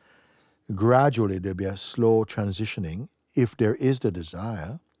space. Gradually, there'll be a slow transitioning if there is the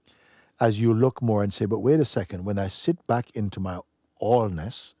desire, as you look more and say, but wait a second, when I sit back into my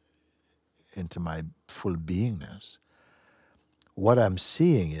allness, into my full beingness, what I'm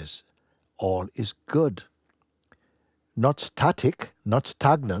seeing is all is good. Not static, not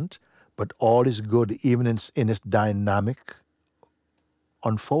stagnant, but all is good, even in its dynamic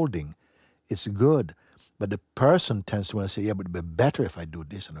unfolding. It's good. But the person tends to want to say, yeah, but it'd be better if I do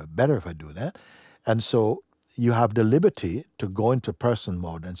this and it'd be better if I do that. And so you have the liberty to go into person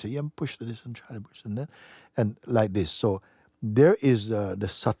mode and say, yeah, push this and try to push and that. And like this. So there is the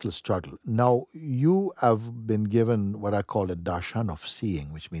subtle struggle. Now, you have been given what I call a darshan of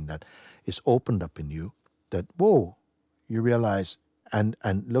seeing, which means that it's opened up in you that, whoa, you realize, and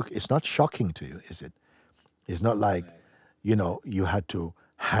look, it's not shocking to you, is it? It's not like, you had to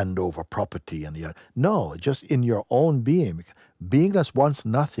hand over property and no, just in your own being. Beingness wants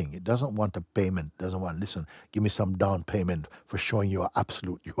nothing. It doesn't want a payment. Doesn't want, listen, give me some down payment for showing you how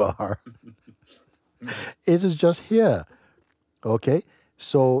absolute you are. It is just here. Okay?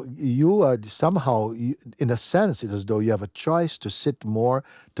 So you are somehow, in a sense, it's as though you have a choice to sit more,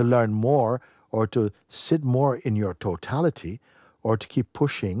 to learn more, or to sit more in your totality, or to keep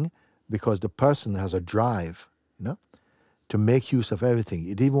pushing because the person has a drive, to make use of everything.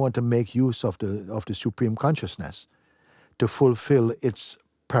 It even want to make use of the supreme consciousness to fulfill its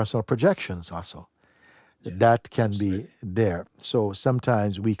personal projections also. That can be there. So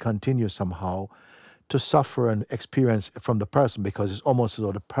sometimes we continue somehow to suffer and experience from the person because it's almost as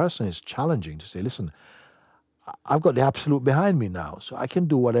though the person is challenging to say, listen, I've got the absolute behind me now, so I can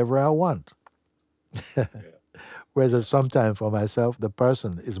do whatever I want. Whereas sometimes for myself, the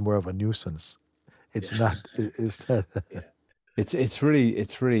person is more of a nuisance. It's not. It's not. It's really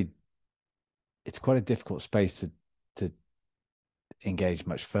it's quite a difficult space to engage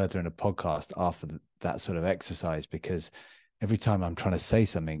much further in a podcast after that sort of exercise, because every time I'm trying to say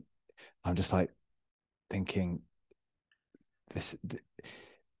something, I'm just like thinking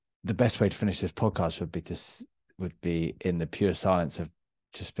the best way to finish this podcast would be in the pure silence of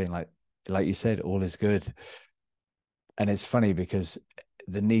just being like you said, all is good. And it's funny because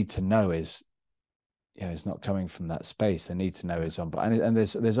the need to know is, it's not coming from that space. The need to know is on, and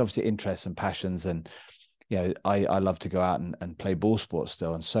there's obviously interests and passions, and I love to go out and play ball sports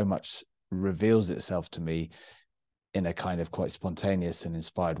still, and so much reveals itself to me in a kind of quite spontaneous and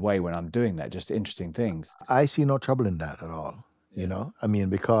inspired way when I'm doing that, just interesting things. I see no trouble in that at all. I mean,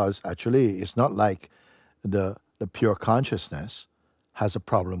 because actually it's not like the pure consciousness has a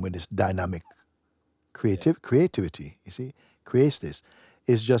problem with this dynamic creativity, you see, creates this.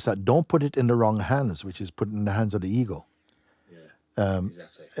 It's just that don't put it in the wrong hands, which is put in the hands of the ego.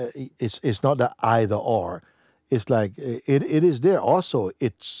 Exactly. It's not that either or. It's like it is there also.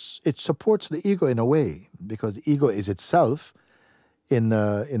 It supports the ego in a way, because the ego is itself in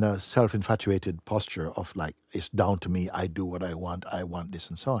a self-infatuated posture of like, it's down to me, I do what I want this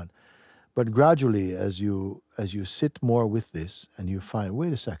and so on. But gradually, as you sit more with this and you find,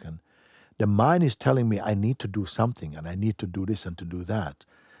 wait a second, the mind is telling me I need to do something and I need to do this and to do that.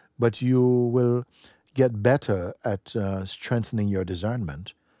 But you will get better at strengthening your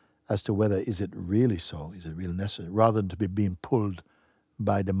discernment as to whether is it really so, is it really necessary, rather than to be being pulled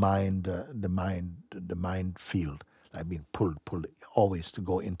by the mind field, like being pulled always to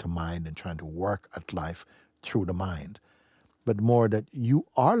go into mind and trying to work at life through the mind. But more that you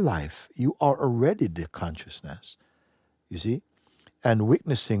are life, you are already the consciousness, you see? And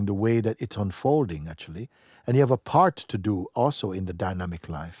witnessing the way that it's unfolding, actually. And you have a part to do also in the dynamic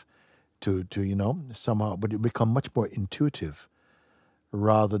life to somehow, but it become much more intuitive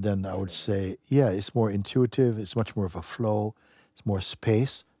rather than, I would say, it's more intuitive, it's much more of a flow, it's more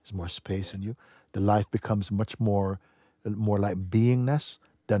space, in you. The life becomes much more like beingness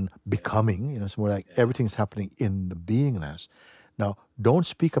than becoming, it's more like everything's happening in the beingness. Now, don't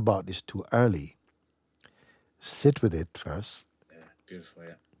speak about this too early. Sit with it first. Beautiful,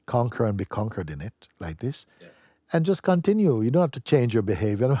 Conquer and be conquered in it, like this. And just continue. You don't have to change your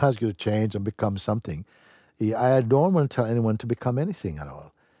behavior. I don't ask you to change and become something. I don't want to tell anyone to become anything at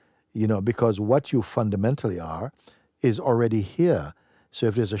all. Because what you fundamentally are is already here. So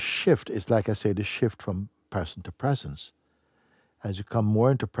if there's a shift, it's like I say, the shift from person to presence. As you come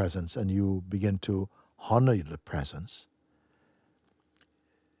more into presence and you begin to honor the presence,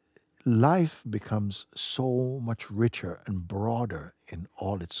 life becomes so much richer and broader in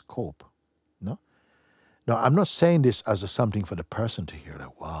all its scope. No? Now, I'm not saying this as something for the person to hear,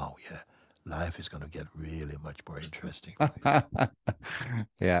 like, wow, life is going to get really much more interesting.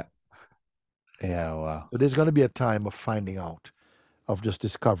 Yeah, wow. So there's going to be a time of finding out, of just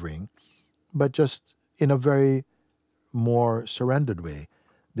discovering, but just in a very more surrendered way,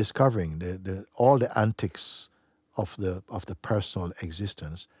 discovering all the antics of the personal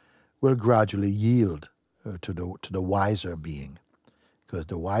existence will gradually yield to the wiser being, because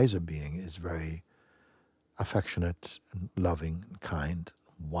the wiser being is very affectionate and loving and kind,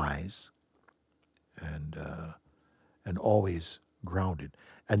 wise, and always grounded.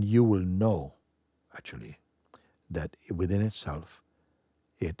 And you will know, actually, that within itself,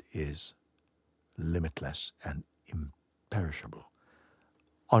 it is limitless and imperishable.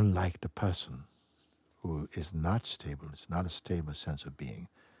 Unlike the person who is not stable, it's not a stable sense of being.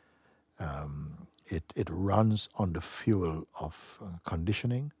 It runs on the fuel of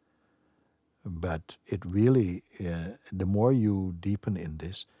conditioning, but it really, the more you deepen in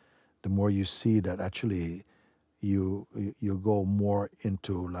this, the more you see that actually you go more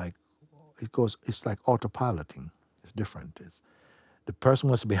into like it's like autopiloting. It's different. The person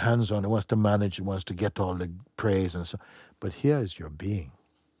wants to be hands-on, wants to manage, wants to get all the praise and so, but here is your being,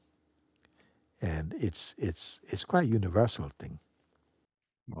 and it's quite a universal thing.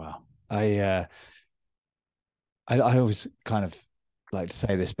 Wow. I always kind of like to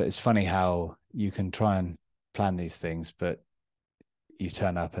say this, but it's funny how you can try and plan these things, but you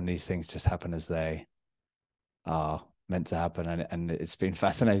turn up and these things just happen as they are meant to happen. And it's been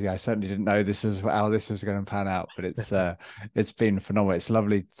fascinating. I certainly didn't know this was how this was going to pan out, but it's been phenomenal. It's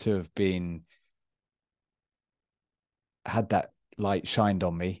lovely to have been had that light shined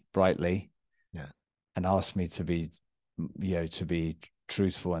on me brightly, Yeah. and asked me to be, to be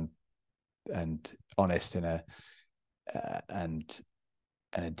truthful and honest in and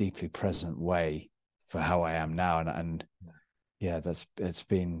a deeply present way for how I am now. And yeah, it's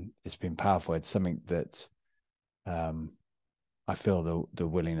been powerful. It's something that I feel the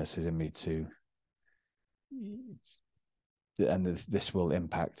willingness is in me to, and this will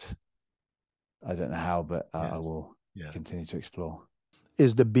impact. I don't know how, but I will continue to explore.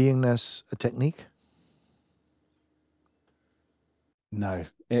 Is the beingness a technique? No,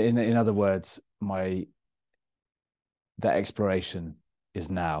 in other words, that exploration is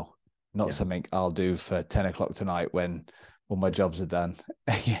now, not something I'll do for 10 o'clock tonight when all my jobs are done.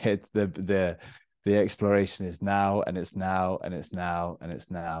 Yeah, the exploration is now, and it's now, and it's now, and it's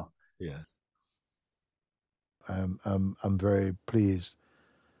now. Yes. I'm very pleased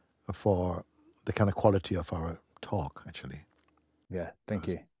for the kind of quality of our talk, actually. Yeah, thank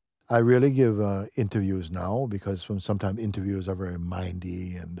you. I really give interviews now because sometimes interviews are very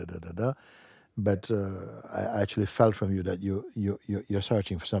mindy and da da da da. But I actually felt from you that you're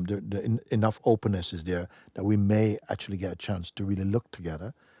searching for some enough openness is there that we may actually get a chance to really look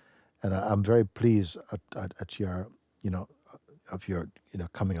together. And I'm very pleased at your of your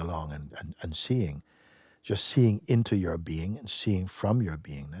coming along and seeing, just seeing into your being and seeing from your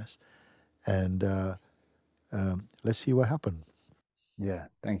beingness, and let's see what happens. Yeah,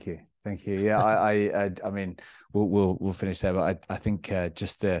 thank you. Yeah, I mean, we'll finish there, but I think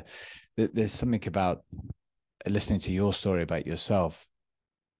just there's something about listening to your story about yourself.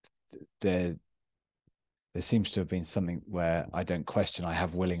 There seems to have been something where I don't question. I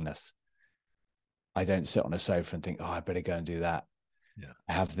have willingness. I don't sit on a sofa and think, oh, I better go and do that. Yeah.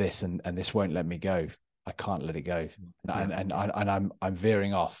 I have this, and this won't let me go. I can't let it go, Yeah. and I'm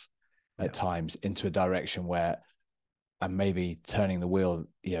veering off at times into a direction where I'm maybe turning the wheel,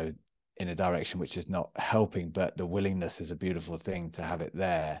 in a direction which is not helping. But the willingness is a beautiful thing to have it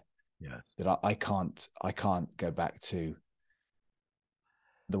there. Yes. That I can't go back to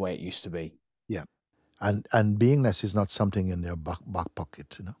the way it used to be. Yeah. And beingness is not something in their back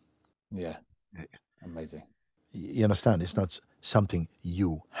pocket, Yeah. Yeah. Amazing. You understand? It's not something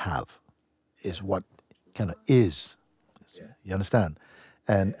you have. It's what kind of is. You understand?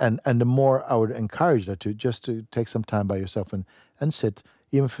 And the more I would encourage that to take some time by yourself and sit,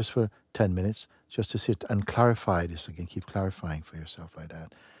 even if it's for 10 minutes, just to sit and clarify this again, keep clarifying for yourself like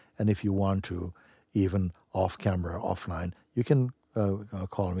that. And if you want to, even off camera, offline, you can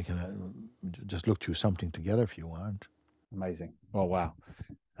call and we can just look through something together if you want. Amazing. Oh, wow.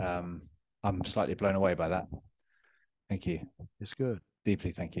 I'm slightly blown away by that. Thank you. It's good.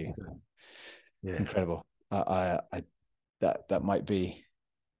 Deeply. Thank you. Good. Yeah. Incredible. I that might be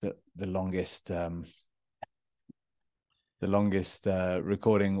the longest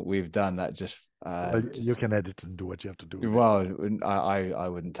recording we've done. That just well, you can edit and do what you have to do. Well, I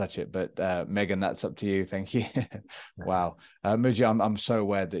wouldn't touch it, but Megan, that's up to you. Thank you. Wow, Muji, I'm so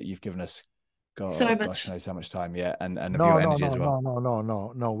aware that you've given us so much. Gosh knows how much time, and of No, your no, energy no, as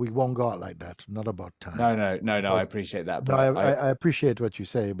well. no. We won't go out like that. Not about time. No. I appreciate that, No, but I appreciate what you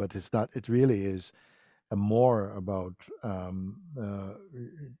say, but it's not. It really is more about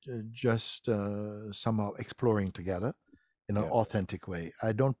just somehow exploring together in an authentic way.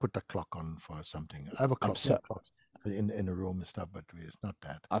 I don't put a clock on for something. I have a clock, clocks in a room and stuff, but it's not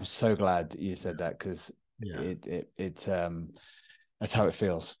that. I'm so glad you said that because it that's how it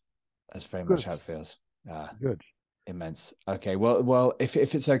feels. That's very much how it feels. Good. Immense. Okay. Well, if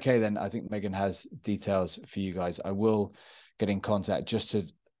it's okay, then I think Megan has details for you guys. I will get in contact just to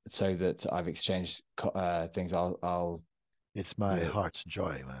so that I've exchanged things. I'll It's my yeah, heart's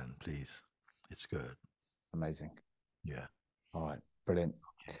joy, man. Please. It's good. amazing. Yeah. All right. Brilliant.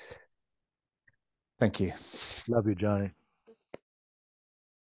 Okay. Thank you. Love you, Johnny.